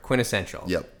word, quintessential.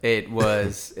 Yep. It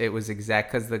was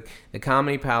exact, because the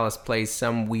Comedy Palace plays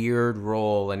some weird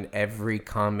role in every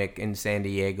comic in San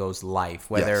Diego's life,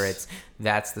 whether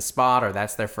that's the spot or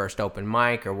that's their first open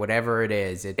mic or whatever it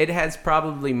is. It has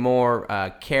probably more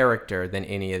character than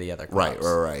any of the other clubs.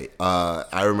 Right.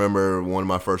 I remember one of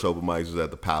my first open mics was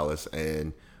at the Palace,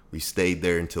 and we stayed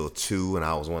there until 2, and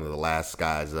I was one of the last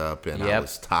guys up, and I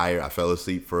was tired. I fell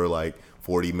asleep for like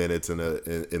 40 minutes in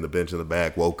the bench in the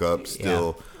back. Woke up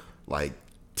still like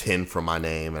 10 from my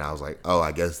name, and I was like, oh,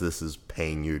 I guess this is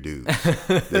paying your dues.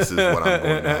 This is what I'm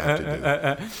going to have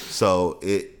to do. So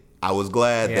I was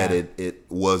glad that it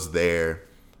was there.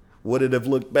 Would it have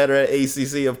looked better at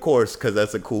ACC? Of course, because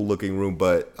that's a cool looking room,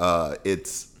 but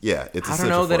it's I don't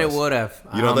know that it would have.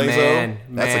 You don't think so?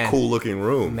 That's a cool looking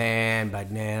room. But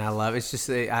I love it. It's just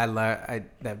it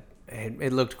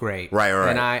looked great. Right.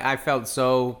 And I felt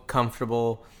so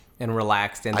comfortable and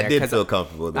relaxed in there. I did feel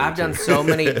comfortable there. I've done so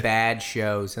many bad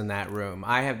shows in that room.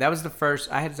 That was the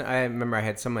first. I remember I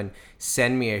had someone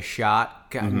send me a shot.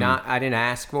 I didn't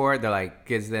ask for it. They're like,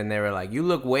 because then they were like, you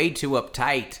look way too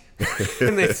uptight.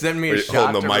 And they send me a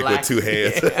shot. Holding the mic with 2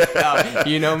 hands.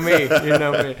 You know me.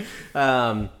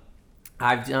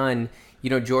 I've done,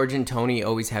 George and Tony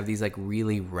always have these like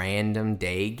really random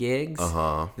day gigs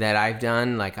that I've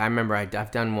done. Like I remember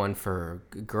I've done one for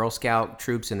Girl Scout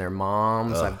troops and their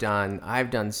moms. I've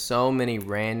done so many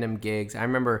random gigs. I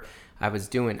remember I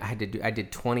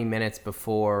did 20 minutes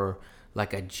before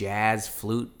like a jazz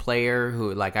flute player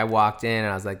who, like, I walked in and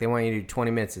I was like, they want you to do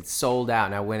 20 minutes. It's sold out.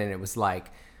 And I went in, it was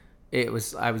like, I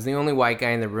was the only white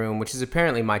guy in the room, which is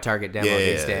apparently my target demo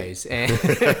these days.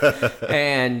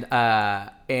 And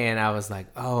I was like,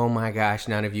 oh my gosh,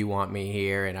 none of you want me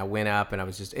here. And I went up and I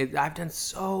was I've done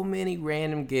so many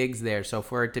random gigs there. So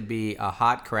for it to be a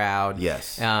hot crowd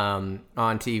on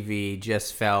TV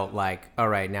just felt like, all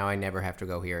right, now I never have to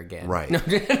go here again. Right. No,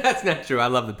 that's not true. I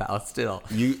love the Palace still.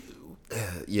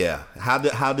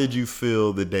 How did you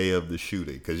feel the day of the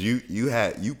shooting? Because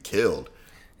you killed.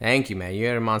 Thank you, man. You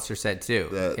had a monster set too.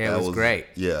 It was great.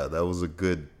 Yeah, that was a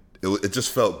good. It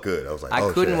just felt good. I was like,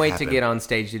 I couldn't wait to get on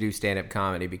stage to do stand-up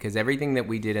comedy, because everything that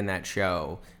we did in that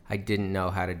show, I didn't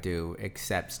know how to do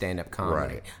except stand-up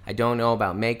comedy. Right. I don't know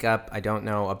about makeup. I don't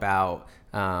know about.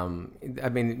 We're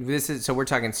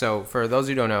talking. So for those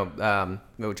who don't know,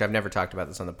 which I've never talked about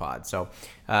this on the pod. So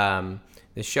the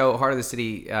show Heart of the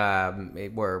City,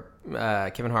 where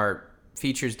Kevin Hart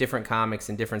features different comics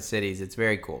in different cities. It's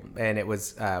very cool. And it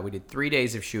was, we did 3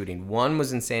 days of shooting. One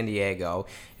was in San Diego,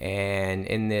 and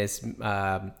in this,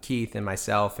 Keith and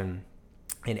myself and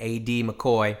A.D.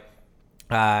 McCoy,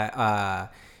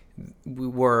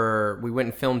 we went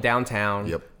and filmed downtown.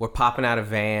 Yep. We're popping out of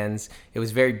vans. It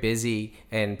was very busy,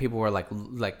 and people were like,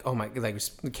 oh my, like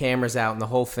the cameras out and the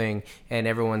whole thing, and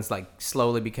everyone's like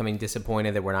slowly becoming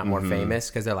disappointed that we're not more famous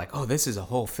because they're like, oh, this is a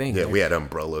whole thing. Yeah, we had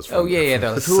umbrellas. They're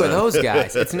like, who are those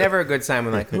guys? It's never a good sign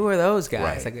when like, who are those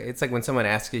guys? Right. Like, it's like when someone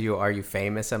asks you, are you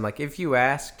famous? I'm like, if you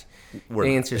asked. The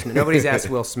answer is nobody's asked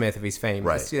Will Smith if he's famous.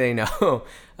 Right. They know.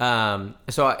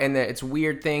 It's a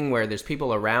weird thing where there's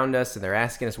people around us and they're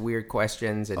asking us weird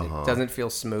questions and it doesn't feel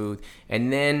smooth.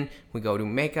 And then we go to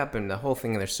makeup and the whole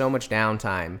thing and there's so much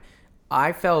downtime.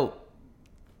 I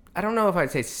don't know if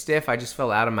I'd say stiff. I just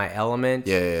felt out of my element.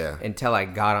 Yeah. Until I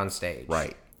got on stage.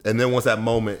 Right. And then once that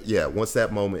moment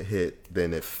hit,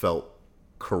 then it felt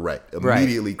correct.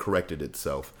 Immediately corrected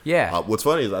itself. Yeah. What's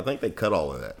funny is I think they cut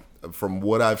all of that. From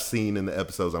what I've seen in the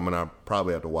episodes, I'm gonna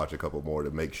probably have to watch a couple more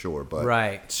to make sure. But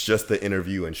it's just the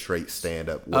interview and straight stand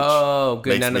up, which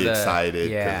makes me excited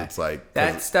because it's like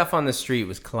that stuff on the street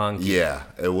was clunky. Yeah,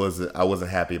 it wasn't. I wasn't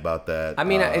happy about that. I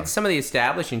mean, some of the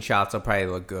establishing shots will probably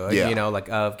look good. Yeah. You know, like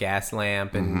of Gas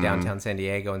Lamp and downtown San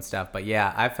Diego and stuff. But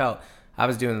yeah, I felt I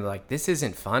was doing like this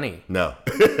isn't funny. No,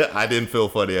 I didn't feel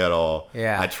funny at all.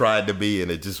 Yeah, I tried to be,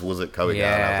 and it just wasn't coming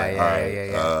out. I was like,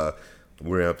 all right,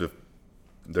 we're gonna have to.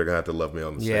 They're gonna have to love me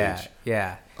on the stage.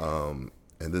 Yeah. And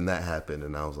then that happened,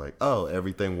 and I was like, "Oh,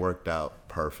 everything worked out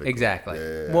perfect." Exactly.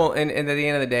 Yeah. Well, and at the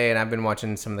end of the day, and I've been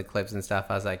watching some of the clips and stuff.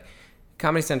 I was like,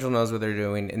 Comedy Central knows what they're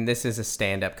doing, and this is a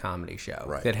stand-up comedy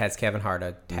show that has Kevin Hart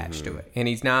attached to it. And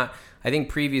he's not. I think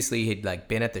previously he'd like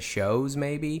been at the shows,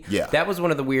 maybe. Yeah. That was one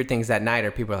of the weird things that night.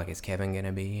 Are people are like, "Is Kevin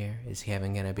gonna be here? Is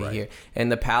Kevin gonna be here?"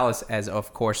 And the Palace, as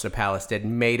of course the Palace did,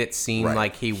 made it seem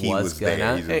like he was gonna.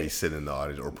 There. He's gonna be sitting in the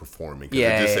audience or performing.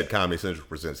 Because it just said Comedy Central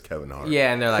presents Kevin Hart.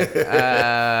 Yeah, and they're like,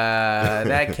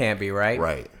 that can't be right.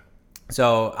 Right.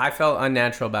 So I felt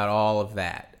unnatural about all of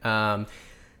that.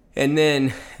 And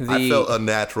then I felt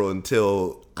unnatural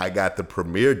until I got the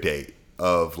premiere date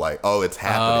of like, oh, it's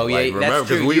happening. Oh, yeah, like, that's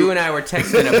true. You and I were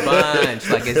texting a bunch.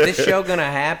 Like, is this show going to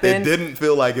happen? It didn't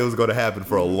feel like it was going to happen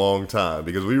for a long time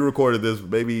because we recorded this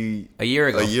maybe a year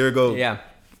ago. Yeah.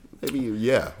 Maybe,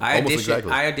 yeah. I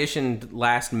auditioned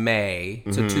last May,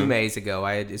 so 2 Mays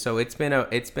ago. So it's been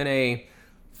a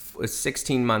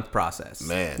 16-month process.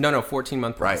 Man. No,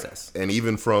 14-month process. Right. And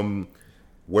even from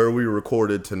where we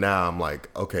recorded to now, I'm like,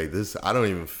 okay, I don't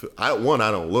even feel, I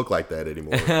don't look like that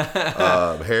anymore.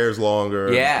 Hair's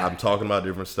longer. Yeah. I'm talking about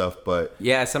different stuff, but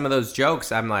yeah, some of those jokes,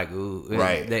 I'm like, ooh.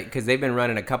 Right. Because they've been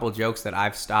running a couple jokes that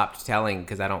I've stopped telling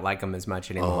because I don't like them as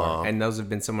much anymore. And those have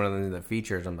been some of the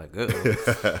features. I'm like,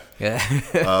 ooh.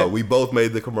 Yeah. We both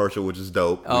made the commercial, which is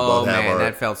dope.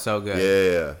 That felt so good.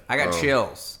 Yeah. I got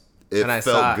chills. It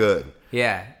felt good.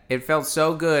 Yeah. It felt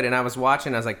so good. And I was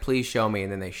watching, I was like, please show me.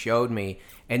 And then they showed me.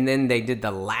 And then they did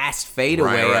the last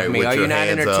fadeaway of me. Are you not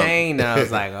entertained? And I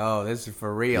was like, oh, this is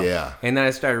for real. Yeah. And then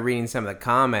I started reading some of the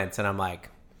comments, and I'm like,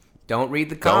 don't read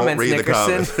the comments,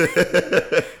 Nickerson.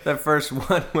 The first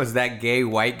one was that gay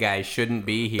white guy shouldn't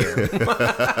be here.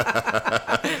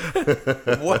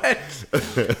 What?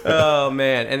 Oh,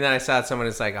 man. And then I saw someone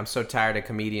that's like, I'm so tired of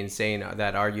comedians saying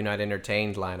that "Are you not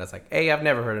entertained?" line. I was like, A, I've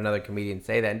never heard another comedian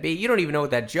say that. And B, you don't even know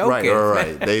what that joke is.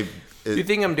 Right. You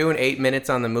think I'm doing 8 minutes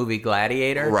on the movie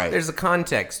Gladiator? Right. There's a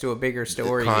context to a bigger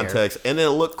story here. And then it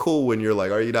looked cool when you're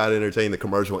like, are you not entertained? The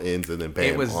commercial ends and then bam.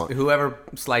 It was whoever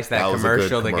sliced that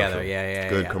commercial together. Yeah.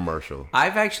 Good commercial.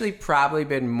 I've actually probably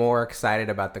been more excited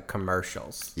about the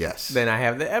commercials than I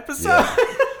have the episode. Yeah.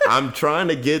 I'm trying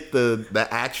to get the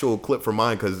actual clip for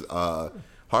mine because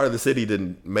Heart of the City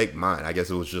didn't make mine. I guess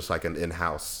it was just like an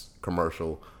in-house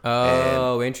commercial.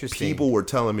 Oh, and interesting. People were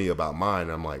telling me about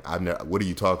mine. I'm like, what are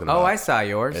you talking about? Oh, I saw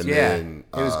yours. And then,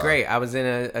 it was great. I was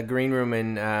in a green room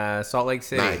in Salt Lake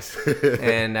City. Nice.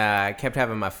 And I kept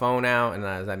having my phone out, and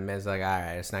I was like, all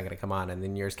right, it's not going to come on. And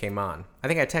then yours came on. I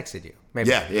think I texted you. Maybe.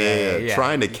 Yeah.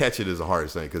 Trying to catch it is the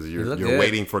hardest thing because you're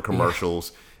waiting for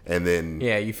commercials. And then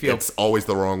you feel it's always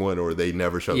the wrong one, or they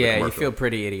never show the commercial. Yeah, you feel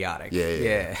pretty idiotic.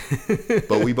 Yeah.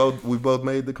 But we both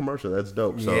made the commercial. That's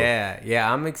dope. So.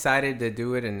 Yeah. I'm excited to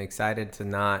do it and excited to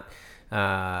not.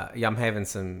 I'm having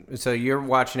some. So you're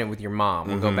watching it with your mom.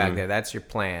 We'll go back there. That's your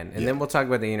plan, and then we'll talk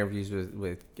about the interviews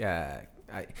with.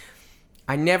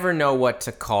 I never know what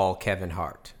to call Kevin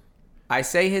Hart. I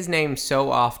say his name so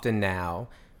often now.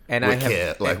 And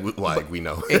we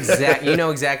know exactly. You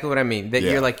know exactly what I mean. That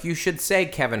you're like, you should say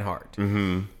Kevin Hart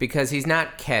because he's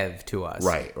not Kev to us.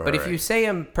 Right. But if you say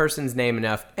a person's name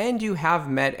enough and you have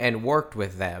met and worked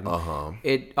with them,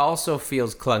 it also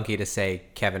feels clunky to say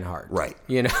Kevin Hart. Right.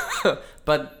 You know.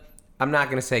 But I'm not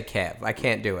going to say Kev. I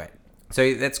can't do it.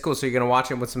 So that's cool. So you're gonna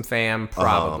watch it with some fam,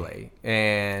 probably,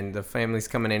 and the family's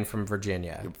coming in from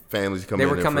Virginia. Family's coming.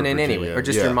 They were coming in anyway, or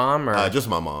just your mom, or just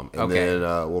my mom. And okay. Then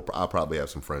I'll probably have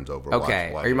some friends over.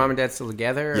 Okay. Are your mom and dad still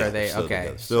together? Or yeah. are they still okay?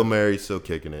 Together. Still married. Still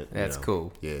kicking it. That's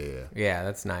cool. Yeah. Yeah,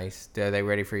 that's nice. Are they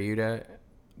ready for you to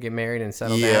get married and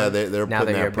settle Yeah, down? they're now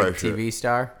putting that you're that a big pressure. TV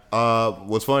star.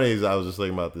 What's funny is I was just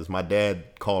thinking about this. My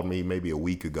dad called me maybe a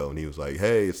week ago, and he was like,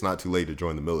 "Hey, it's not too late to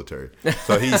join the military."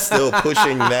 So he's still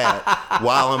pushing that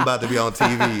while I'm about to be on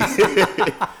TV.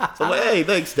 So I'm like, "Hey,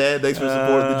 thanks, Dad. Thanks for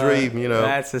supporting the dream." You know,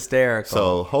 That's hysterical.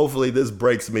 so hopefully this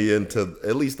breaks me into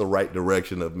at least the right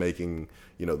direction of making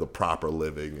the proper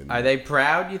living. And Are they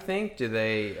proud? You think? Do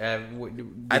they?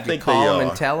 Did I you think call they them are.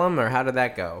 and tell them, or how did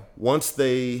that go? Once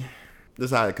this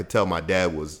is how I could tell my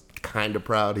dad was kind of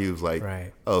proud. He was like,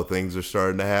 Right. "Oh, things are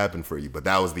starting to happen for you," but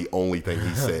that was the only thing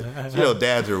he said. So,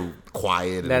 dads are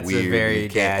quiet and That's a weird. very You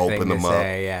can't dad open thing them to up.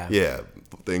 say, yeah.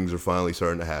 Things are finally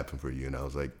starting to happen for you, and I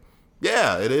was like,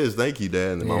 "Yeah, it is. Thank you,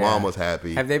 Dad." And my Yeah. mom was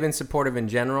happy. Have they been supportive in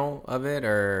general of it,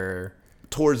 or?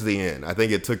 Towards the end, I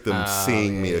think it took them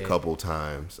seeing me a yeah. couple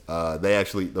times. They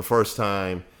actually, the first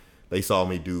time they saw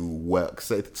me do well, 'cause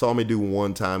they saw me do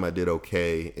one time, I did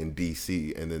okay in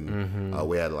DC, and then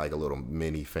we had like a little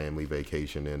mini family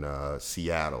vacation in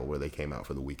Seattle where they came out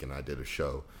for the weekend. I did a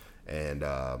show and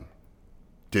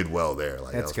did well there.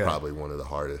 Like that was good. probably one of the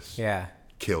hardest Yeah.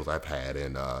 kills I've had,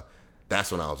 and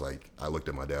that's when I was like, I looked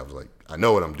at my dad, I was like, I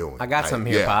know what I'm doing. I got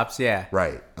something here, Pops. Yeah.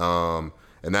 Right.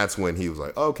 And that's when he was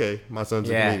like, okay, my son's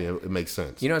a comedian. It makes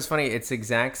sense. You know, it's funny. It's the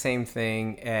exact same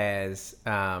thing as,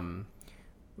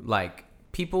 like,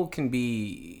 people can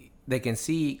be, they can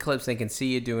see clips, they can see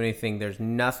you do anything. There's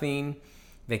nothing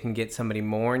that can get somebody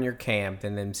more in your camp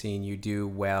than them seeing you do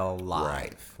well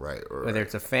live. Right. Whether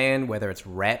it's a fan, whether it's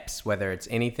reps, whether it's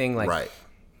anything. Like, Right.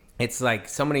 It's like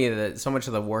so much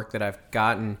of the work that I've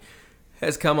gotten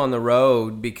has come on the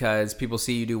road because people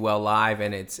see you do well live,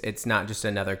 and it's not just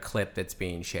another clip that's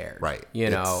being shared. Right. You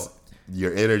know.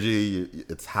 Your energy,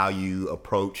 it's how you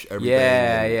approach everything.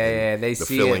 Yeah. They the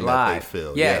see feeling it live. that they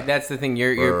feel. Yeah, that's the thing.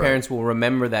 Your Right. parents will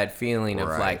remember that feeling of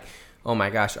Right. like, oh my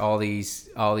gosh, all these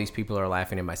people are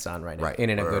laughing at my son right now, Right. and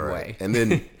in a good Right. way. And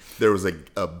then there was a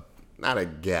not a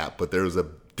gap, but there was a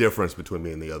difference between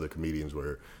me and the other comedians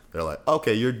where they're like,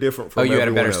 okay, you're different from you had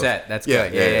a better else. set. That's Yeah,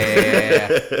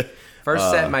 good. Yeah.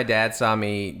 First set my dad saw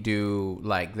me do,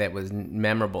 like, that was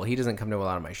memorable. He doesn't come to a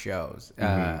lot of my shows.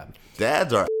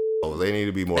 Dads are they need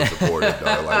to be more supportive,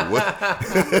 though. Like,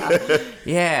 what?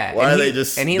 Yeah. Why are they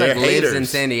just? And he they're like lives in haters.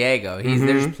 San Diego.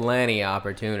 There's plenty of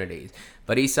opportunities.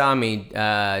 But he saw me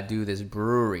do this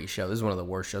brewery show. This is one of the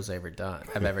worst shows I've ever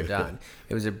done.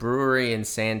 It was a brewery in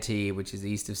Santee, which is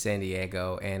east of San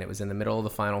Diego, and it was in the middle of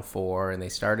the Final Four. And they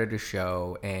started a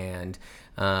show, and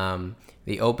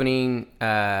the opening,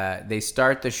 they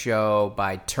start the show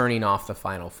by turning off the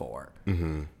Final Four.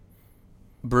 Mm-hmm.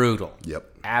 Brutal.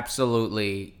 Yep.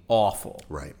 Absolutely awful.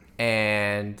 Right.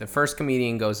 And the first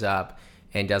comedian goes up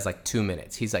and does like 2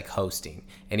 minutes. He's like hosting.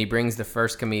 And he brings the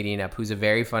first comedian up, who's a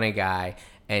very funny guy.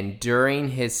 And during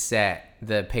his set,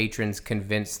 the patrons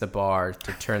convince the bar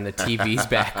to turn the TVs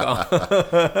back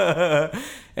on.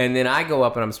 And then I go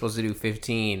up and I'm supposed to do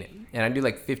 15. And I do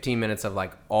like 15 minutes of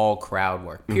like all crowd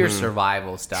work, pure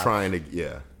survival stuff.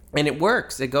 And it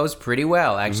works. It goes pretty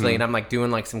well, actually. And I'm like doing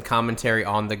like some commentary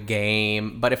on the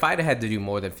game. But if I'd had to do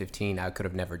more than 15, I could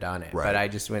have never done it. Right. But I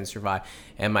just went and survived.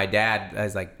 And my dad,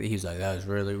 he was like, that was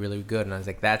really, really good. And I was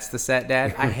like, that's the set,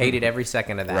 Dad? I hated every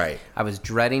second of that. Right. I was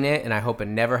dreading it, and I hope it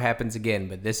never happens again.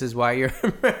 But this is why you're...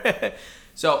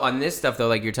 So on this stuff, though,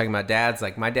 like you're talking about dads,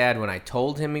 like my dad, when I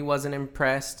told him he wasn't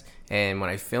impressed, and when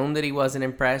I filmed it, he wasn't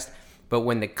impressed. But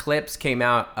when the clips came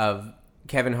out of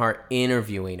Kevin Hart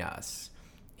interviewing us,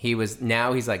 he's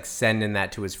like sending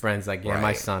that to his friends, like, yeah,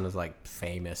 my son is like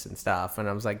famous and stuff. And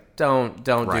I was like, don't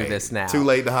do this now. Too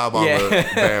late to hop on the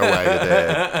bandwagon,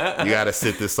 Dad. You got to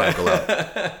sit this cycle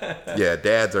out. Yeah,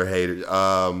 dads are haters.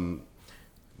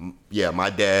 Yeah,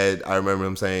 my dad, I remember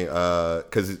him saying,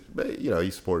 because, he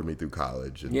supported me through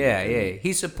college. And, yeah.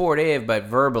 He's supportive, but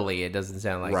verbally it doesn't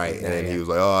sound like right. it. And then he was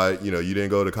like, you didn't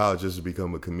go to college just to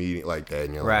become a comedian like that.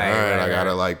 And you're like, Right, all right, right, I got to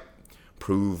right. like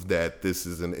prove that this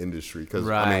is an industry. Because,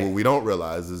 Right. what we don't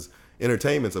realize is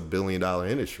entertainment's $1 billion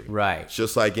industry. Right. It's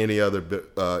just like any other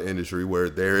industry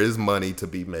where there is money to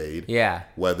be made. Yeah.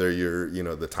 Whether you're,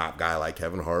 the top guy like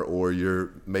Kevin Hart or you're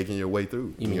making your way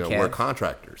through. You mean we're Kev?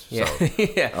 contractors. Yeah. So,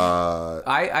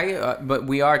 yeah. But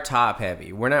we are top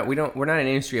heavy. We're not an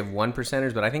industry of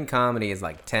 1%ers, but I think comedy is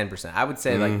like 10%. I would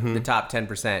say like the top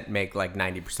 10% make like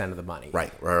 90% of the money.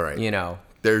 Right.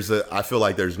 I feel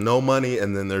like there's no money,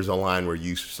 and then there's a line where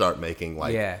you start making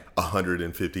like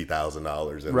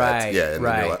 $150,000, and right, then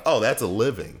you're like, oh, that's a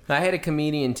living. I had a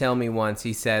comedian tell me once.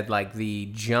 He said like the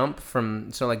jump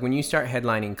from like when you start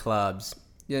headlining clubs,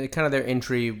 kind of their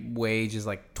entry wage is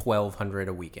like $1,200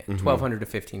 a weekend, $1,200 to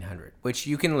 $1,500, which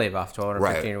you can live off $1,200 or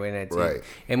 $1,500 a weekend. Right.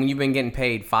 And when you've been getting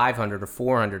paid $500 or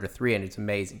 $400 or $300, it's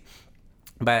amazing.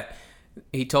 But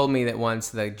he told me that once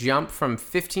the jump from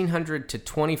 $1,500 to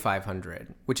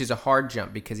 $2,500, which is a hard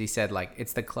jump because he said like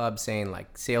it's the club saying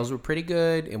like sales were pretty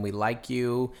good and we like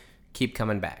you, keep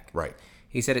coming back. Right.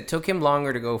 He said it took him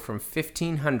longer to go from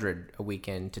 $1,500 a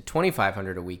weekend to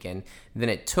 $2,500 a weekend than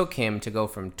it took him to go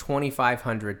from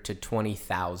 $2,500 to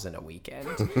 $20,000 a weekend.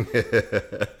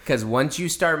 Because once you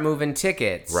start moving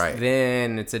tickets,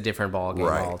 then it's a different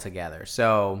ballgame altogether.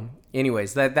 So,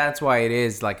 anyways, that's why it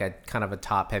is like a kind of a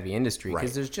top-heavy industry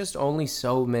because there's just only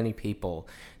so many people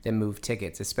that move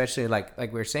tickets, especially like we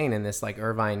were saying in this like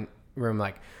Irvine room,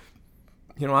 like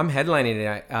I'm headlining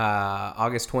it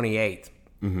August 28th.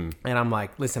 And I'm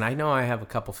like, listen, I know I have a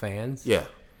couple fans. Yeah.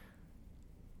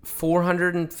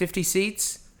 450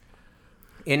 seats.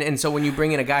 And so when you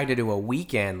bring in a guy to do a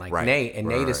weekend like Nate, and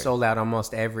Nate has sold out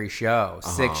almost every show,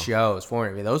 6 shows,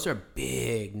 400. Those are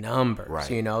big numbers.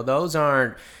 Right. Those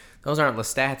aren't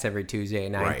Lestat's every Tuesday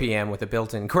at 9 p.m. with a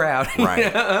built-in crowd.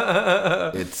 Right.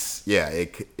 It's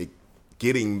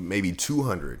getting maybe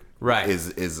 200.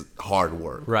 Is hard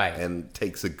work. Right. And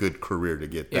takes a good career to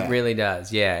get that. It really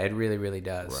does. Yeah, it really, really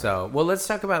does. Right. So, well, let's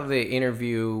talk about the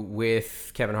interview with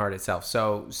Kevin Hart itself.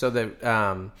 So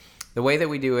the way that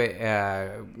we do it,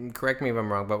 correct me if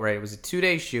I'm wrong, but it was a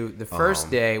 2-day shoot. The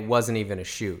first day wasn't even a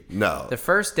shoot. No. The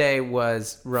first day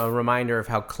was a reminder of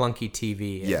how clunky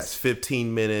TV is. Yes,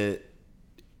 15-minute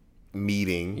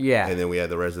meeting, and then we had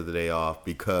the rest of the day off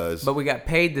but we got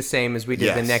paid the same as we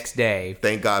did the next day.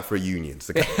 Thank God for unions.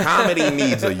 The comedy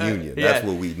needs a union. That's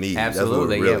what we need.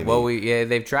 Absolutely. That's what we really need.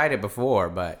 They've tried it before,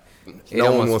 but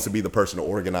no one wants to be the person to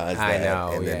organize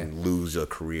that and then lose your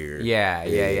career. Yeah.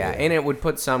 And it would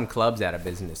put some clubs out of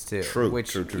business too. True.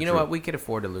 You know what? We could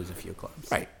afford to lose a few clubs.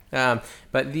 Right.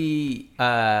 But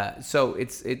so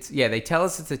it's they tell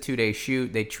us it's a 2-day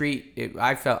shoot. They treat it.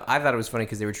 I thought it was funny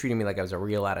because they were treating me like I was a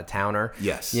real out of towner.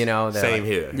 Yes. Same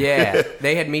here. Yeah.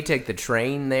 They had me take the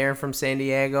train there from San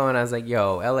Diego, and I was like,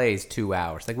 "Yo, LA is 2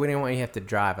 hours. Like, we didn't want you to have to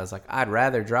drive." I was like, "I'd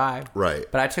rather drive." Right.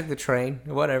 But I took the train.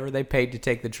 Whatever. They paid to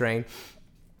take the train.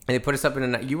 And they put us up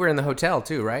in you were in the hotel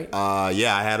too, right?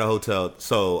 Yeah, I had a hotel.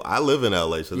 So I live in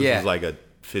LA, so this is like a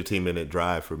 15-minute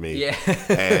drive for me. Yeah.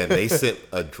 And they sent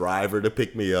a driver to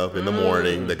pick me up in the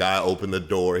morning. The guy opened the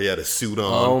door. He had a suit on.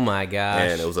 Oh, my gosh.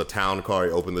 And it was a town car.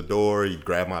 He opened the door. He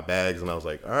grabbed my bags, and I was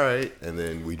like, all right. And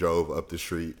then we drove up the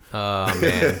street. Oh,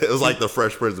 man. It was like the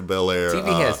Fresh Prince of Bel-Air.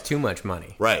 TV has too much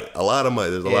money. Right. A lot of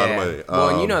money. There's a lot of money. Well,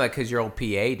 and you know that because your old PA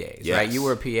days, right? You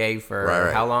were a PA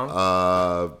for how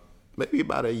long? Maybe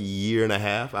about a year and a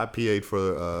half. I PA'd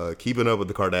for Keeping Up with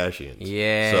the Kardashians.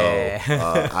 Yeah.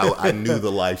 So I knew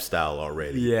the lifestyle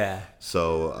already. Yeah.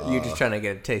 So you're just trying to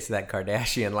get a taste of that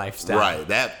Kardashian lifestyle. Right.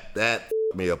 That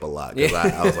me up a lot because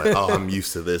I was like, oh, I'm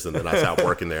used to this, and then I stopped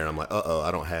working there, and I'm like,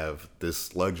 I don't have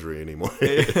this luxury anymore.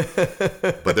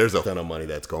 But there's a ton of money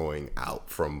that's going out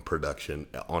from production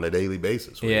on a daily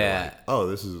basis. Yeah. Like, oh,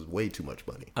 this is way too much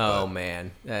money. Oh,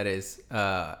 man, that is.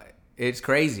 It's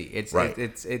crazy.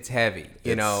 It's heavy,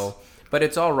 you know, but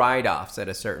it's all write-offs at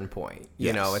a certain point.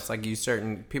 You know, it's like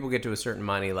people get to a certain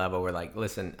money level where like,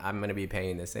 listen, I'm going to be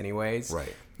paying this anyways.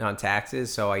 Right. On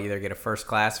taxes, so I either get a first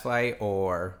class flight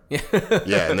or and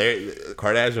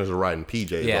Kardashians are riding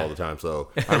PJs all the time.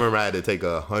 So I remember I had to take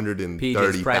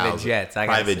 130,000 private jets.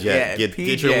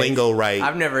 Get your lingo right.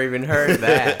 I've never even heard of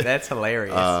that. That's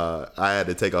hilarious. I had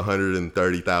to take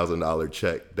 $130,000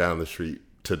 check down the street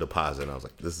to deposit. And I was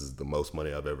like, this is the most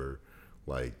money I've ever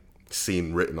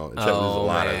seen written on the check. There's a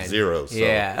lot of zeros.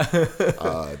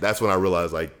 So, that's when I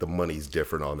realized like the money's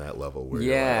different on that level. Where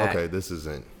you're like, okay, this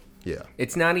isn't. Yeah,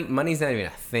 it's not. Money's not even a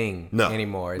thing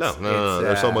anymore. No.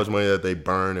 There's so much money that they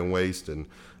burn and waste, and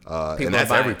that's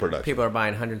every production. People are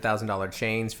buying $100,000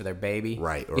 chains for their baby.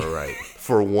 Right,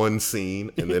 for one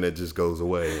scene, and then it just goes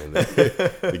away, and then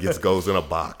it goes in a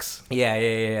box.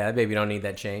 Yeah. That baby don't need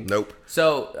that chain. Nope.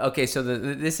 So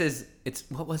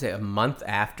what was it? A month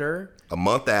after.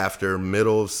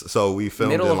 So we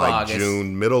filmed in like August.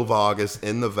 June, middle of August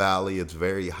in the Valley. It's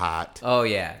very hot. Oh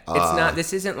yeah, it's not.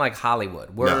 This isn't like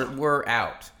Hollywood. We're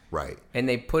out. Right. And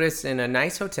they put us in a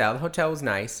nice hotel. The hotel was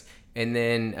nice, and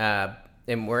then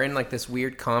and we're in like this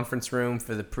weird conference room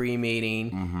for the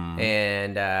pre-meeting. Mm-hmm.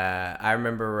 And I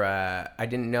remember I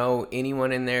didn't know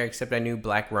anyone in there except I knew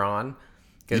Black Ron.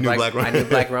 You knew Black Ron? I knew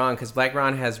Black Ron because Black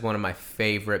Ron has one of my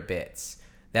favorite bits.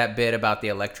 That bit about the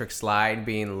electric slide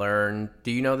being learned.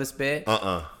 Do you know this bit?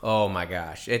 Oh my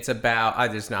gosh. It's about,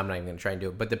 I'm not even going to try and do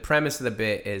it. But the premise of the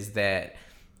bit is that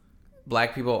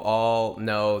Black people all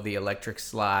know the electric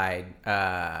slide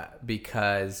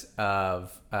because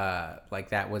of,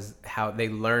 that was how they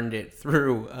learned it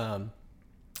through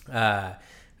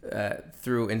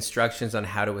instructions on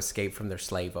how to escape from their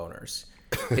slave owners.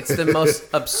 It's the most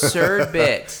absurd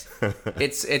bit.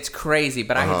 It's crazy,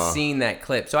 but I had seen that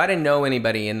clip, so I didn't know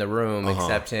anybody in the room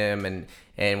except him,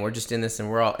 and we're just in this, and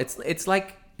we're all. It's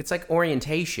like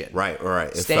orientation. Right.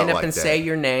 It Stand up like and that. say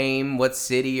your name, what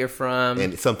city you're from,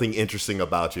 and something interesting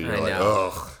about you. You're like,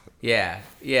 know. ugh. Yeah,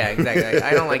 exactly.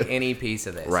 I don't like any piece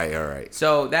of this. Right, all right.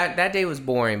 So that day was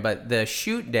boring, but the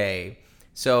shoot day.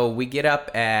 So we get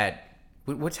up at.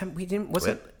 What time we didn't?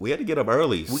 We had to get up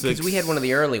early because we had one of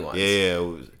the early ones.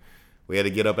 Yeah, we had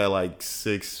to get up at like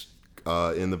 6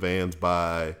 in the vans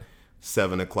by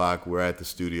 7:00. We're at the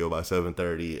studio by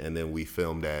 7:30, and then we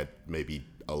filmed at maybe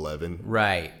 11.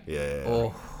 Right. Yeah.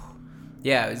 Oh,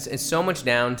 yeah. It's so much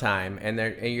downtime, and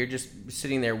you're just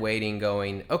sitting there waiting,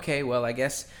 going, okay, well, I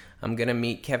guess I'm gonna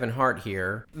meet Kevin Hart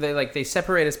here. They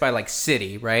separate us by like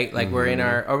city, right? Like we're in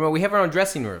we have our own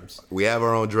dressing rooms. We have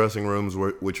our own dressing rooms,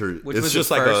 which it's just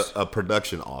like a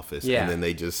production office. Yeah. And then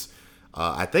they just,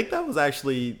 I think that was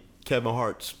actually Kevin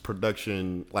Hart's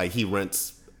production. Like he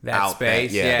rents That out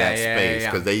space. that space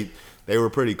because they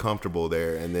were pretty comfortable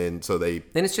there. And then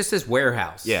then it's just this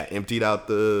warehouse. Yeah, emptied out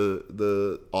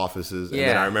the offices. And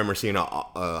then I remember seeing a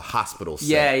hospital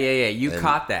set. Yeah. You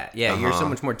caught that. Yeah, you're so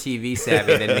much more TV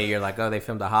savvy than me. You're like, oh, they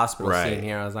filmed a hospital scene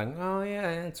here. I was like, oh,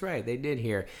 yeah, that's right. They did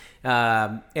here.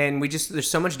 And there's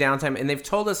so much downtime. And they've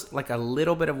told us like a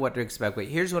little bit of what to expect. But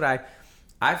here's what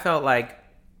I felt like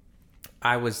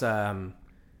I was,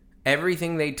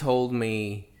 everything they told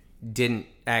me didn't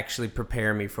actually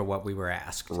prepare me for what we were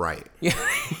asked. Right. Yeah.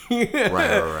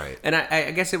 Right. And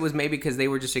I guess it was maybe because they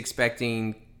were just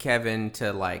expecting Kevin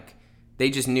to they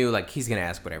just knew he's going to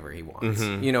ask whatever he wants.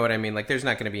 Mm-hmm. You know what I mean? Like there's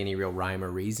not going to be any real rhyme or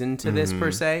reason to this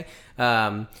per se.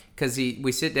 Because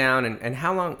we sit down and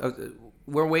how long,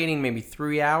 we're waiting maybe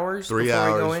 3 hours. 3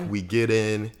 hours. We go in. We get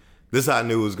in. This I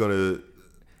knew was going to,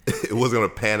 it was going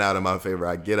to pan out in my favor.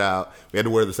 I get out. We had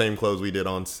to wear the same clothes we did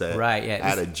on set. Right, yeah. I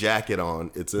had a jacket on.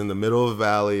 It's in the middle of the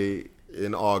valley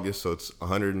in August, so it's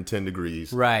 110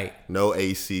 degrees. Right. No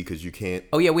AC because you can't.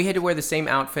 Oh, yeah. We had to wear the same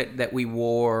outfit that we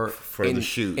wore for the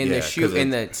shoot. In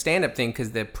the stand-up thing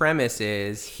because the premise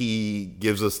is. He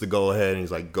gives us the go-ahead and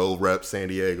he's like, go rep San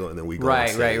Diego, and then we go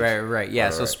Right. Yeah,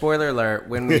 right, so spoiler alert,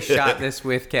 when we shot this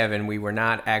with Kevin, we were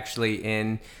not actually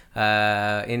in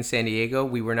San Diego.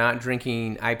 We were not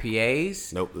drinking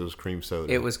IPAs. Nope, it was cream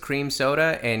soda. It was cream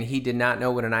soda, and he did not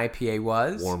know what an IPA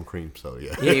was. Warm cream soda,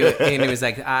 yeah. And it was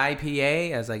like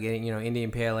IPA. I was like,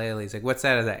 Indian Pale Ale. He's like, what's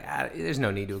that? I was like, there's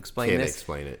no need to explain Can't this.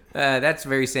 explain it. That's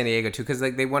very San Diego too, because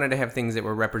they wanted to have things that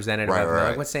were representative. Right.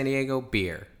 Like, what's San Diego?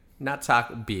 Beer. Not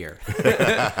talk beer.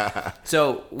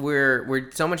 So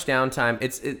we're so much downtime.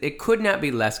 It could not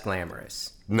be less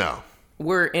glamorous. No.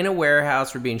 We're in a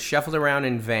warehouse. We're being shuffled around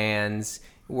in vans.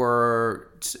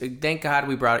 Thank God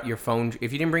we brought your phone.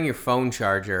 If you didn't bring your phone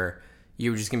charger, you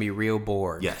were just going to be real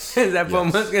bored. Yes. That phone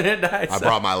was going to die. I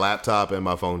brought my laptop and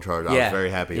my phone charger. I was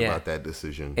very happy about that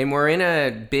decision. And we're in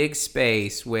a big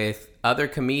space with other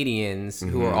comedians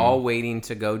who are all waiting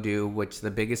to go do, the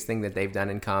biggest thing that they've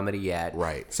done in comedy yet.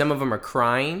 Right. Some of them are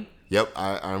crying. Yep.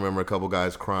 I remember a couple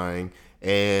guys crying.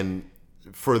 And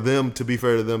for them, to be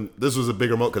fair to them, this was a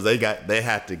bigger moment because they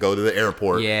had to go to the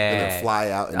airport and then fly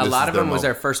out. And a lot of them was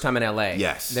their first time in LA.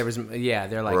 Yes. They're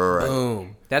like,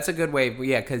 boom. That's a good way.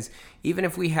 Yeah, because even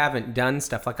if we haven't done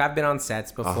stuff, like I've been on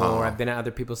sets before, I've been at other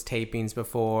people's tapings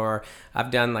before, I've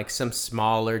done like some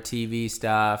smaller TV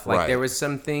stuff. Like there was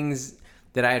some things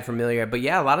that I had familiar. But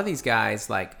yeah, a lot of these guys,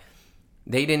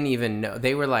 they didn't even know.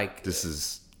 They were like, this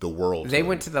is the world. They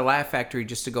went to the Laugh Factory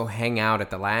just to go hang out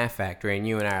at the Laugh Factory, and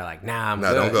you and I are like, nah, I'm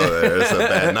good. Don't go there. It's a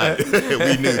bad night.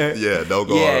 We knew, don't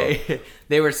go. Yeah,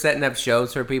 they were setting up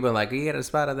shows for people. Like, you get a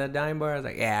spot at that dime bar. I was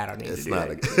like, yeah, I don't need to do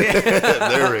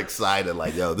that. They were excited,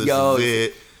 like, this is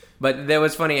it. But that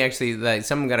was funny, actually. Like,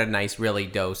 someone got a nice, really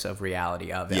dose of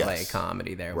reality of LA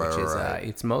comedy there, which is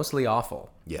it's mostly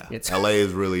awful. Yeah, LA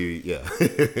is really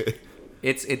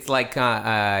It's like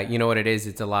you know what it is.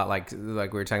 It's a lot like we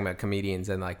were talking about comedians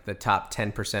and like the top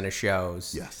 10% of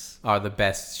shows are the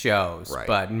best shows. Right.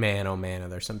 But man, oh man, are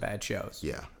there some bad shows.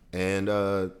 Yeah, and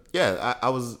I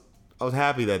was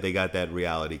happy that they got that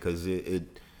reality because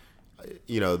it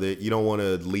you know, that you don't want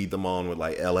to lead them on with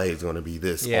like LA is going to be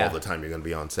this all the time. You're going to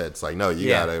be on set. It's like, no, you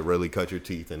got to really cut your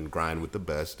teeth and grind with the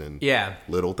best. And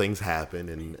little things happen,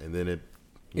 and then it.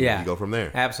 You go from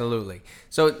there. Absolutely.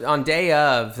 So on day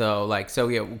of though, like, so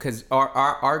yeah, because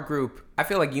our group, I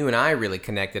feel like you and I really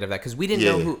connected of that because we didn't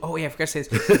know who. Oh yeah, I forgot to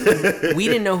say this. We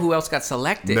didn't know who else got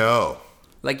selected. No.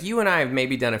 Like you and I have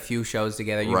maybe done a few shows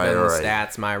together. You've been in the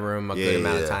Stats, My Room, a good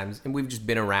amount of times, and we've just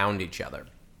been around each other.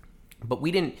 But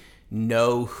we didn't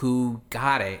know who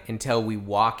got it until we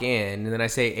walk in, and then I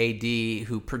say AD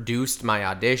who produced my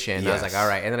audition. I was like, all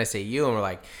right, and then I say you, and we're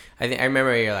like, I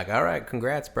remember you're like, all right,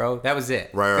 congrats, bro. That was it.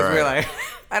 Right. We were like,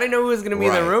 I didn't know who was gonna be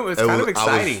in the room. It was kind of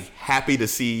exciting. I was happy to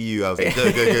see you. I was like,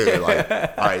 good. Like,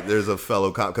 all right, there's a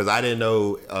fellow because I didn't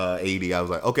know AD. I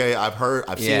was like, okay,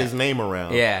 I've seen his name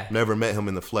around. Yeah. Never met him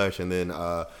in the flesh, and then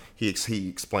he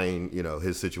explained, you know,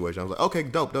 his situation. I was like, okay,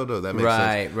 dope. That makes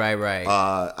sense. Right.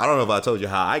 I don't know if I told you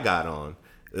how I got on.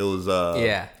 It was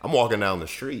I'm walking down the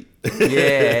street.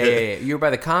 Yeah. You were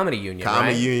by the Comedy Union,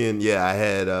 Comedy right? Union, yeah. I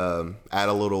had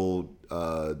a little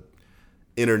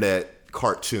internet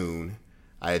cartoon.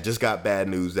 I had just got bad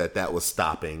news that was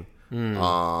stopping. And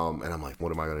I'm like,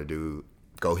 what am I gonna do?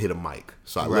 Go hit a mic.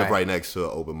 So I live right next to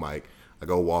an open mic. I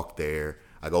go walk there.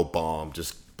 I go bomb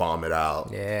it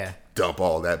out. Yeah. Dump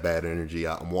all that bad energy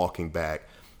out. I'm walking back,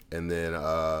 and then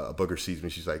a booker sees me.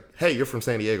 She's like, hey, you're from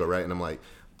San Diego, right? And I'm like,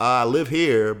 I live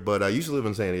here, but I used to live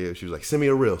in San Diego. She was like, send me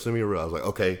a reel. I was like,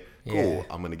 okay, cool. Yeah.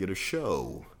 I'm going to get a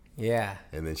show. Yeah.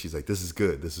 And then she's like, this is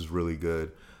good. This is really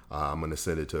good. I'm going to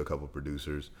send it to a couple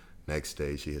producers. Next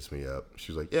day, she hits me up.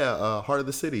 She was like, yeah, Heart of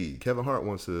the City. Kevin Hart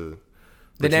wants to.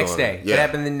 The next day. Yeah. It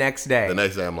happened the next day. The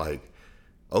next day, I'm like,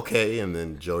 okay. And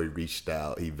then Joey reached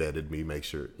out. He vetted me, make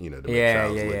sure, to make sure I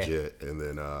was legit. And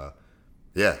then,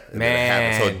 and then it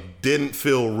happened. So it didn't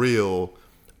feel real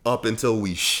up until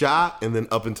we shot, and then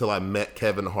up until I met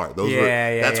Kevin Hart.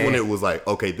 That's when it was like,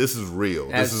 okay, this is real.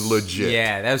 This is legit.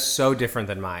 Yeah, that was so different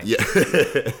than mine. Yeah.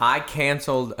 I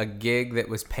canceled a gig that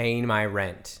was paying my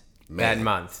rent that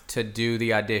month to do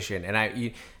the audition. And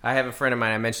I have a friend of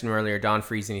mine I mentioned earlier, Don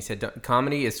Friesen. He said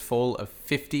comedy is full of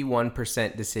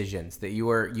 51% decisions that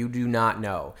you do not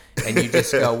know, and you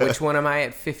just go, which one am I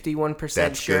at 51%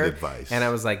 That's sure? Good advice. And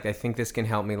I was like, I think this can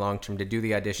help me long term to do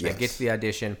the audition. Yes. I get to the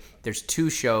audition. There's 2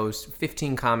 shows,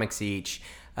 15 comics each,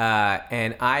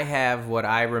 and I have what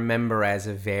I remember as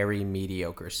a very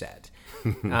mediocre set.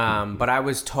 But I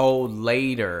was told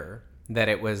later that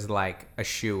it was like a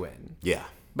shoo-in. Yeah.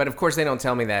 But of course, they don't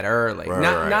tell me that early.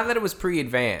 Not that it was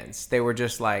pre-advanced. They were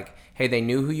just like, hey, they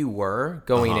knew who you were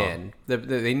going in.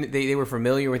 They were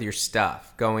familiar with your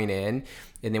stuff going in,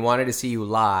 and they wanted to see you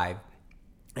live.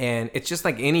 And it's just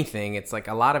like anything. It's like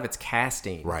a lot of it's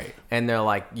casting. Right. And they're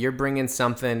like, you're bringing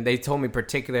something. They told me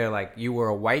particularly, like, you were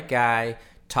a white guy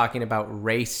talking about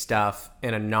race stuff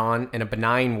in a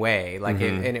benign way. Like,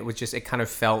 it was just, it kind of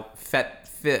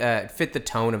fit the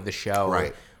tone of the show.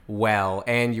 Right. Well,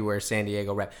 and you were a San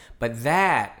Diego rep. But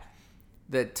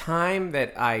the time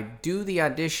that I do the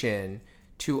audition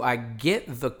to I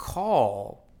get the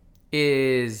call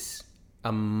is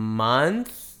a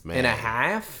month and a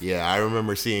half. Yeah, I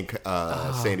remember seeing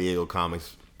San Diego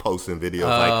comics posting videos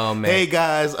like, hey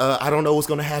guys, I don't know what's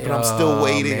going to happen. I'm still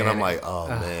waiting. Man. And I'm like,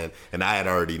 man. And I had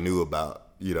already knew about,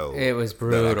 it was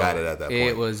brutal. I got it at that point.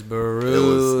 It was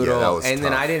brutal. That was and tough.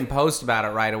 then I didn't post about it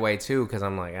right away too, because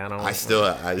I'm like, you still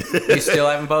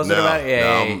haven't posted about it?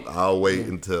 Yeah. No, I'll wait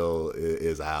until it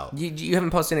is out. You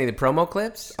haven't posted any of the promo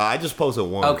clips? I just posted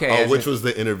one. Okay. Which was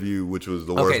the interview, which was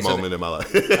the worst moment in my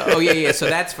life. Yeah. So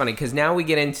that's funny, because now we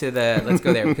get into let's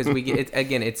go there, because we get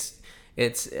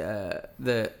it's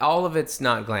all of it's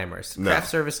not glamorous. No. Craft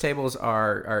service tables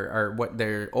are what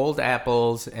they're old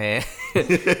apples and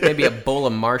maybe a bowl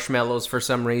of marshmallows for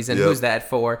some reason. Yep. Who's that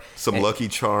for? Some Lucky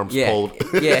Charms pulled.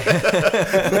 Yeah.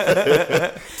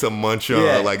 To munch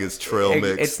on like it's trail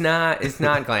mix. It's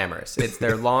not glamorous. It's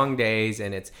their long days,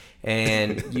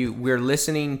 and we're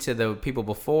listening to the people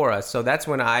before us. So that's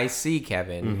when I see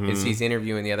Kevin is he's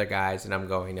interviewing the other guys, and I'm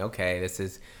going, okay,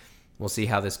 we'll see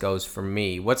how this goes for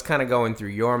me. What's kind of going through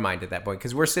your mind at that point?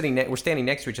 Because we're standing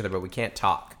next to each other, but we can't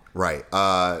talk. Right.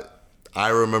 I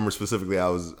remember specifically I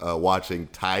was watching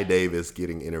Ty Davis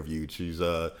getting interviewed. She's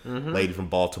a lady from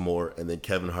Baltimore. And then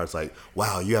Kevin Hart's like,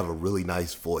 wow, you have a really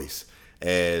nice voice.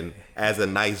 And as a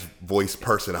nice voice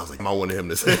person, I was like, I wanted him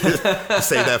to say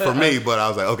that for me, but I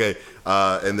was like, okay.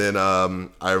 And then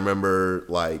I remember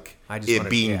like it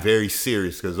being very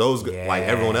serious because like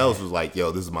everyone else was like,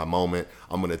 yo, this is my moment.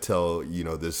 I'm gonna tell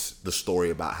the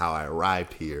story about how I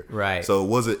arrived here. Right. So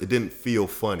it didn't feel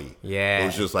funny. Yeah. It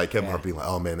was just like Kevin Hart being like,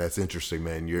 oh man, that's interesting,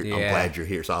 man. I'm glad you're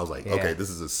here. So I was like, okay,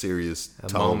 this is a serious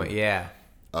moment. Yeah.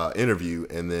 Interview,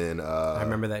 and then I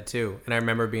remember that too, and I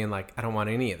remember being like, I don't want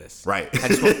any of this. Right. I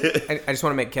just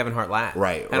want to make Kevin Hart laugh.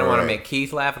 Right. I don't want to make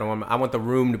Keith laugh. I want the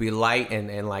room to be light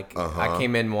and like I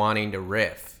came in wanting to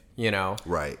riff.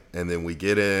 Right. And then we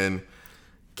get in.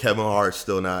 Kevin Hart's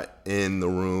still not in the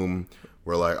room.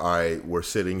 We're like, all right, we're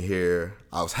sitting here.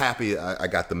 I was happy. I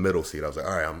got the middle seat. I was like,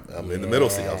 all right, I'm in the middle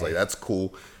seat. I was like, that's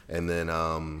cool. And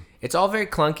then it's all very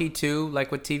clunky too.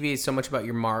 Like with TV, it's so much about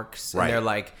your marks, and they're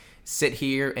like, sit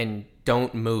here and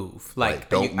don't move.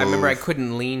 Like I remember I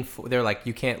couldn't lean. They're like,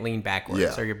 you can't lean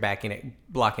backwards, or you're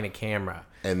blocking a camera.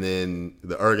 And then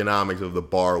the ergonomics of the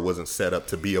bar wasn't set up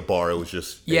to be a bar. It was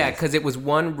just because it was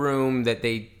one room that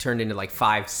they turned into like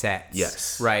 5 sets.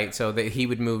 Yes, right. So that he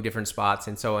would move different spots,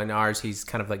 and so in ours, he's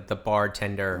kind of like the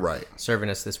bartender, serving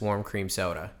us this warm cream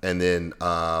soda. And then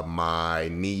my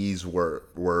knees were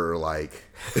like,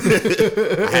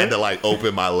 I had to like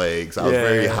open my legs. I was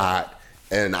very hot.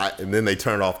 And then they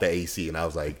turned off the AC, and I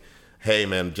was like, hey,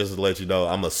 man, just to let you know,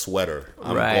 I'm a sweater.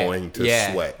 I'm going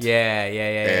to sweat. Yeah.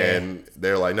 And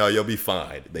they're like, no, you'll be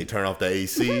fine. They turn off the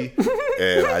AC,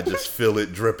 and I just feel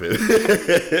it dripping.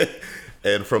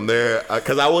 And from there,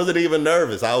 because I wasn't even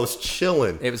nervous. I was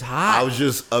chilling. It was hot. I was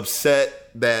just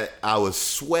upset that I was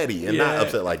sweaty and not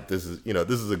upset like this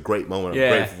is a great moment. I'm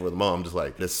grateful for the moment. I'm just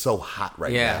like, it's so hot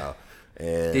right now.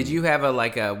 And did you have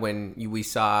when we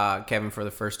saw Kevin for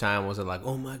the first time, was it like,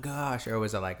 oh my gosh, or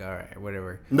was it like, all right,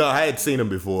 whatever? No, I had seen him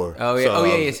before. Oh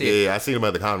yeah, so, yeah. I seen him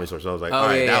at the Comedy Store, so I was like, all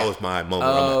right, that was my moment.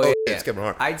 Oh, like, it's Kevin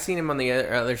Hart. I'd seen him on the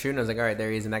other shoot, and I was like, all right, there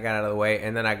he is, and I got out of the way,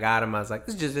 and then I got him. I was like,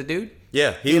 this is just a dude.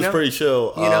 Yeah, he was pretty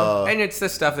chill. And it's the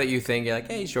stuff that you think you're like,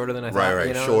 hey, he's shorter than I thought.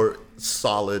 Right, short,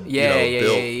 solid. Built.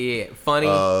 Yeah. Funny,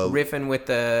 riffing with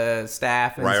the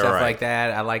staff and stuff like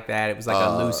that. I like that. It was like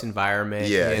a loose environment.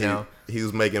 Yeah, he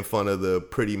was making fun of the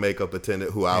pretty makeup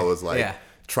attendant who I was like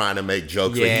trying to make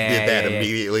jokes. He did that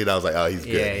immediately, and I was like, oh, he's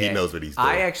good. He knows what he's doing.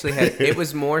 I actually it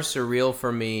was more surreal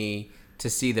for me to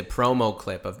see the promo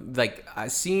clip of like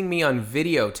seeing me on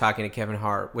video talking to Kevin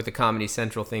Hart with the Comedy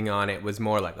Central thing on it was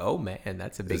more like, oh man,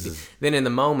 that's a big deal. Then in the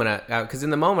moment, because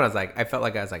in the moment I was like,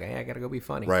 hey, I gotta go be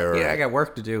funny. Right. Yeah, I got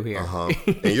work to do here.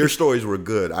 And your stories were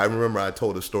good. I remember I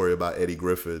told a story about Eddie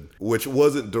Griffin, which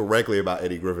wasn't directly about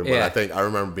Eddie Griffin, but I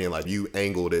remember being like, you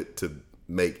angled it to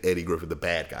make Eddie Griffin the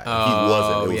bad guy. He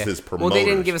wasn't. It was his promoters. Well, they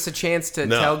didn't give us a chance to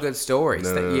tell good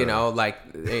stories.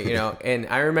 No. And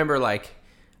I remember like,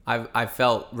 I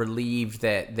felt relieved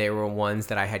that there were ones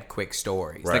that I had quick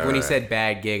stories. Like when he said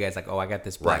bad gig, I was like, oh, I got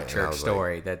this black church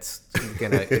story that's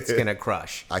gonna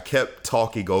crush. I kept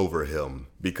talking over him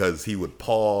because he would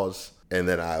pause, and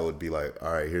then I would be like,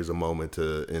 all right, here's a moment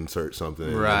to insert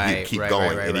something. And he'd keep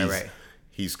going.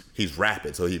 He's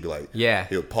rapid, so he'd be like,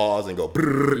 he would pause and go,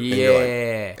 brrr, and you're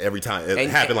like, every time. It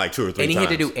happened like 2 or 3 times. And he had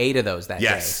to do 8 of those that day.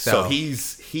 Yes, so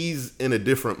he's in a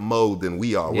different mode than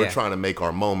we are. We're trying to make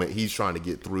our moment. He's trying to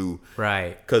get through.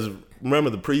 Right. Because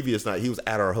remember the previous night, he was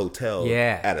at our hotel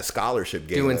at a scholarship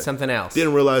game. Doing something else.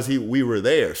 Didn't realize we were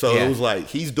there. So it was like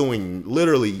he's doing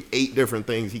literally 8 different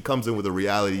things. He comes in with a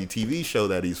reality TV show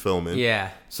that he's filming. Yeah.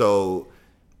 So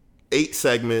 8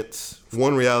 segments,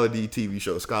 1 reality TV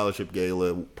show, scholarship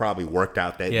gala, probably worked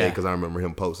out that day because I remember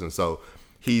him posting. So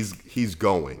he's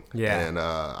going. Yeah. And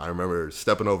I remember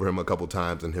stepping over him a couple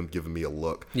times and him giving me a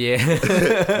look. Yeah. Which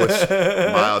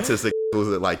my autistic was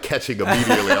like catching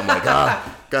immediately. I'm like,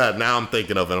 God, now I'm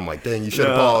thinking of it. I'm like, dang, you should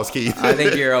have paused, Keith. I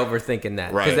think you're overthinking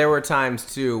that. Because there were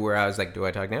times, too, where I was like, do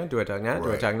I talk now? Do I talk now?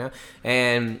 Do I talk now?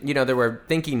 And, there were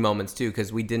thinking moments, too,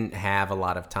 because we didn't have a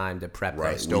lot of time to prep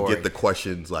that story. We get the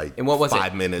questions like and what was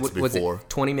 5 minutes before. Was it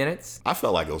 20 minutes? I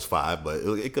felt like it was 5, but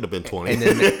it could have been 20. And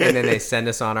then they send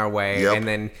us on our way. Yep. And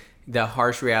then the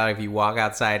harsh reality of you walk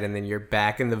outside and then you're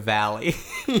back in the valley.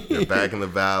 You're back in the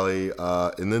valley.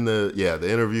 And then the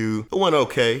interview, it went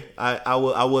okay. I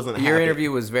wasn't happy. Your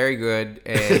interview was very good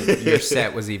and your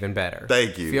set was even better.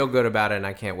 Thank you. Feel good about it and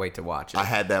I can't wait to watch it. I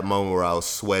had that moment where I was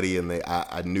sweaty and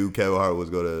I knew Kevin Hart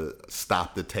was going to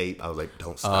stop the tape. I was like,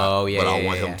 don't stop. Oh, yeah, but I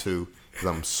want him to because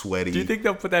I'm sweaty. Do you think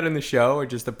they'll put that in the show or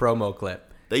just the promo clip?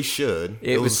 They should.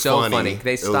 It was so funny.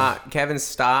 They stopped. Kevin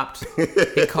stopped.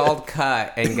 He called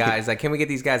cut, and guys like, "Can we get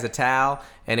these guys a towel?"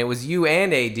 And it was you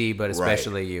and AD, but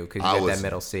especially you because you had that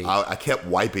middle seat. I kept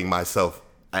wiping myself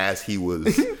as he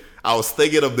was. I was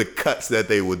thinking of the cuts that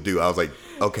they would do. I was like,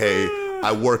 okay,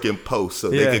 I work in post, so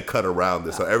they could cut around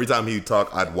this. So every time he would talk,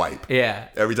 I'd wipe. Yeah.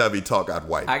 Every time he talked, I'd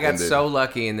wipe. I got so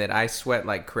lucky in that I sweat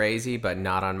like crazy, but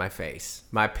not on my face.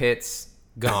 My pits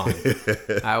gone.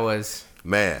 I was...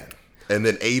 Man. And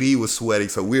then AD was sweating,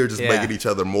 so we were just making each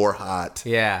other more hot.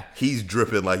 Yeah. He's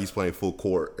dripping like he's playing full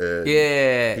court. And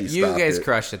you guys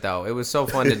crushed it, though. It was so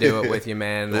fun to do it with you,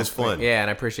 man. It was fun. Yeah, and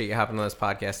I appreciate you hopping on this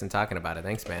podcast and talking about it.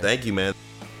 Thanks, man. Thank you, man.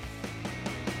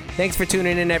 Thanks for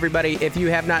tuning in, everybody. If you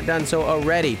have not done so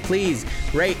already, please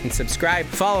rate and subscribe.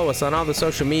 Follow us on all the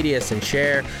social medias and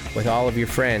share with all of your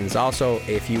friends. Also,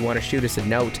 if you want to shoot us a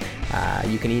note,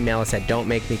 you can email us at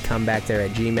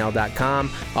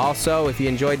don'tmakemecomebackThere@gmail.com. Also, if you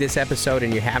enjoyed this episode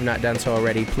and you have not done so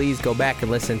already, please go back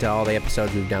and listen to all the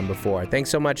episodes we've done before. Thanks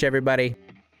so much, everybody.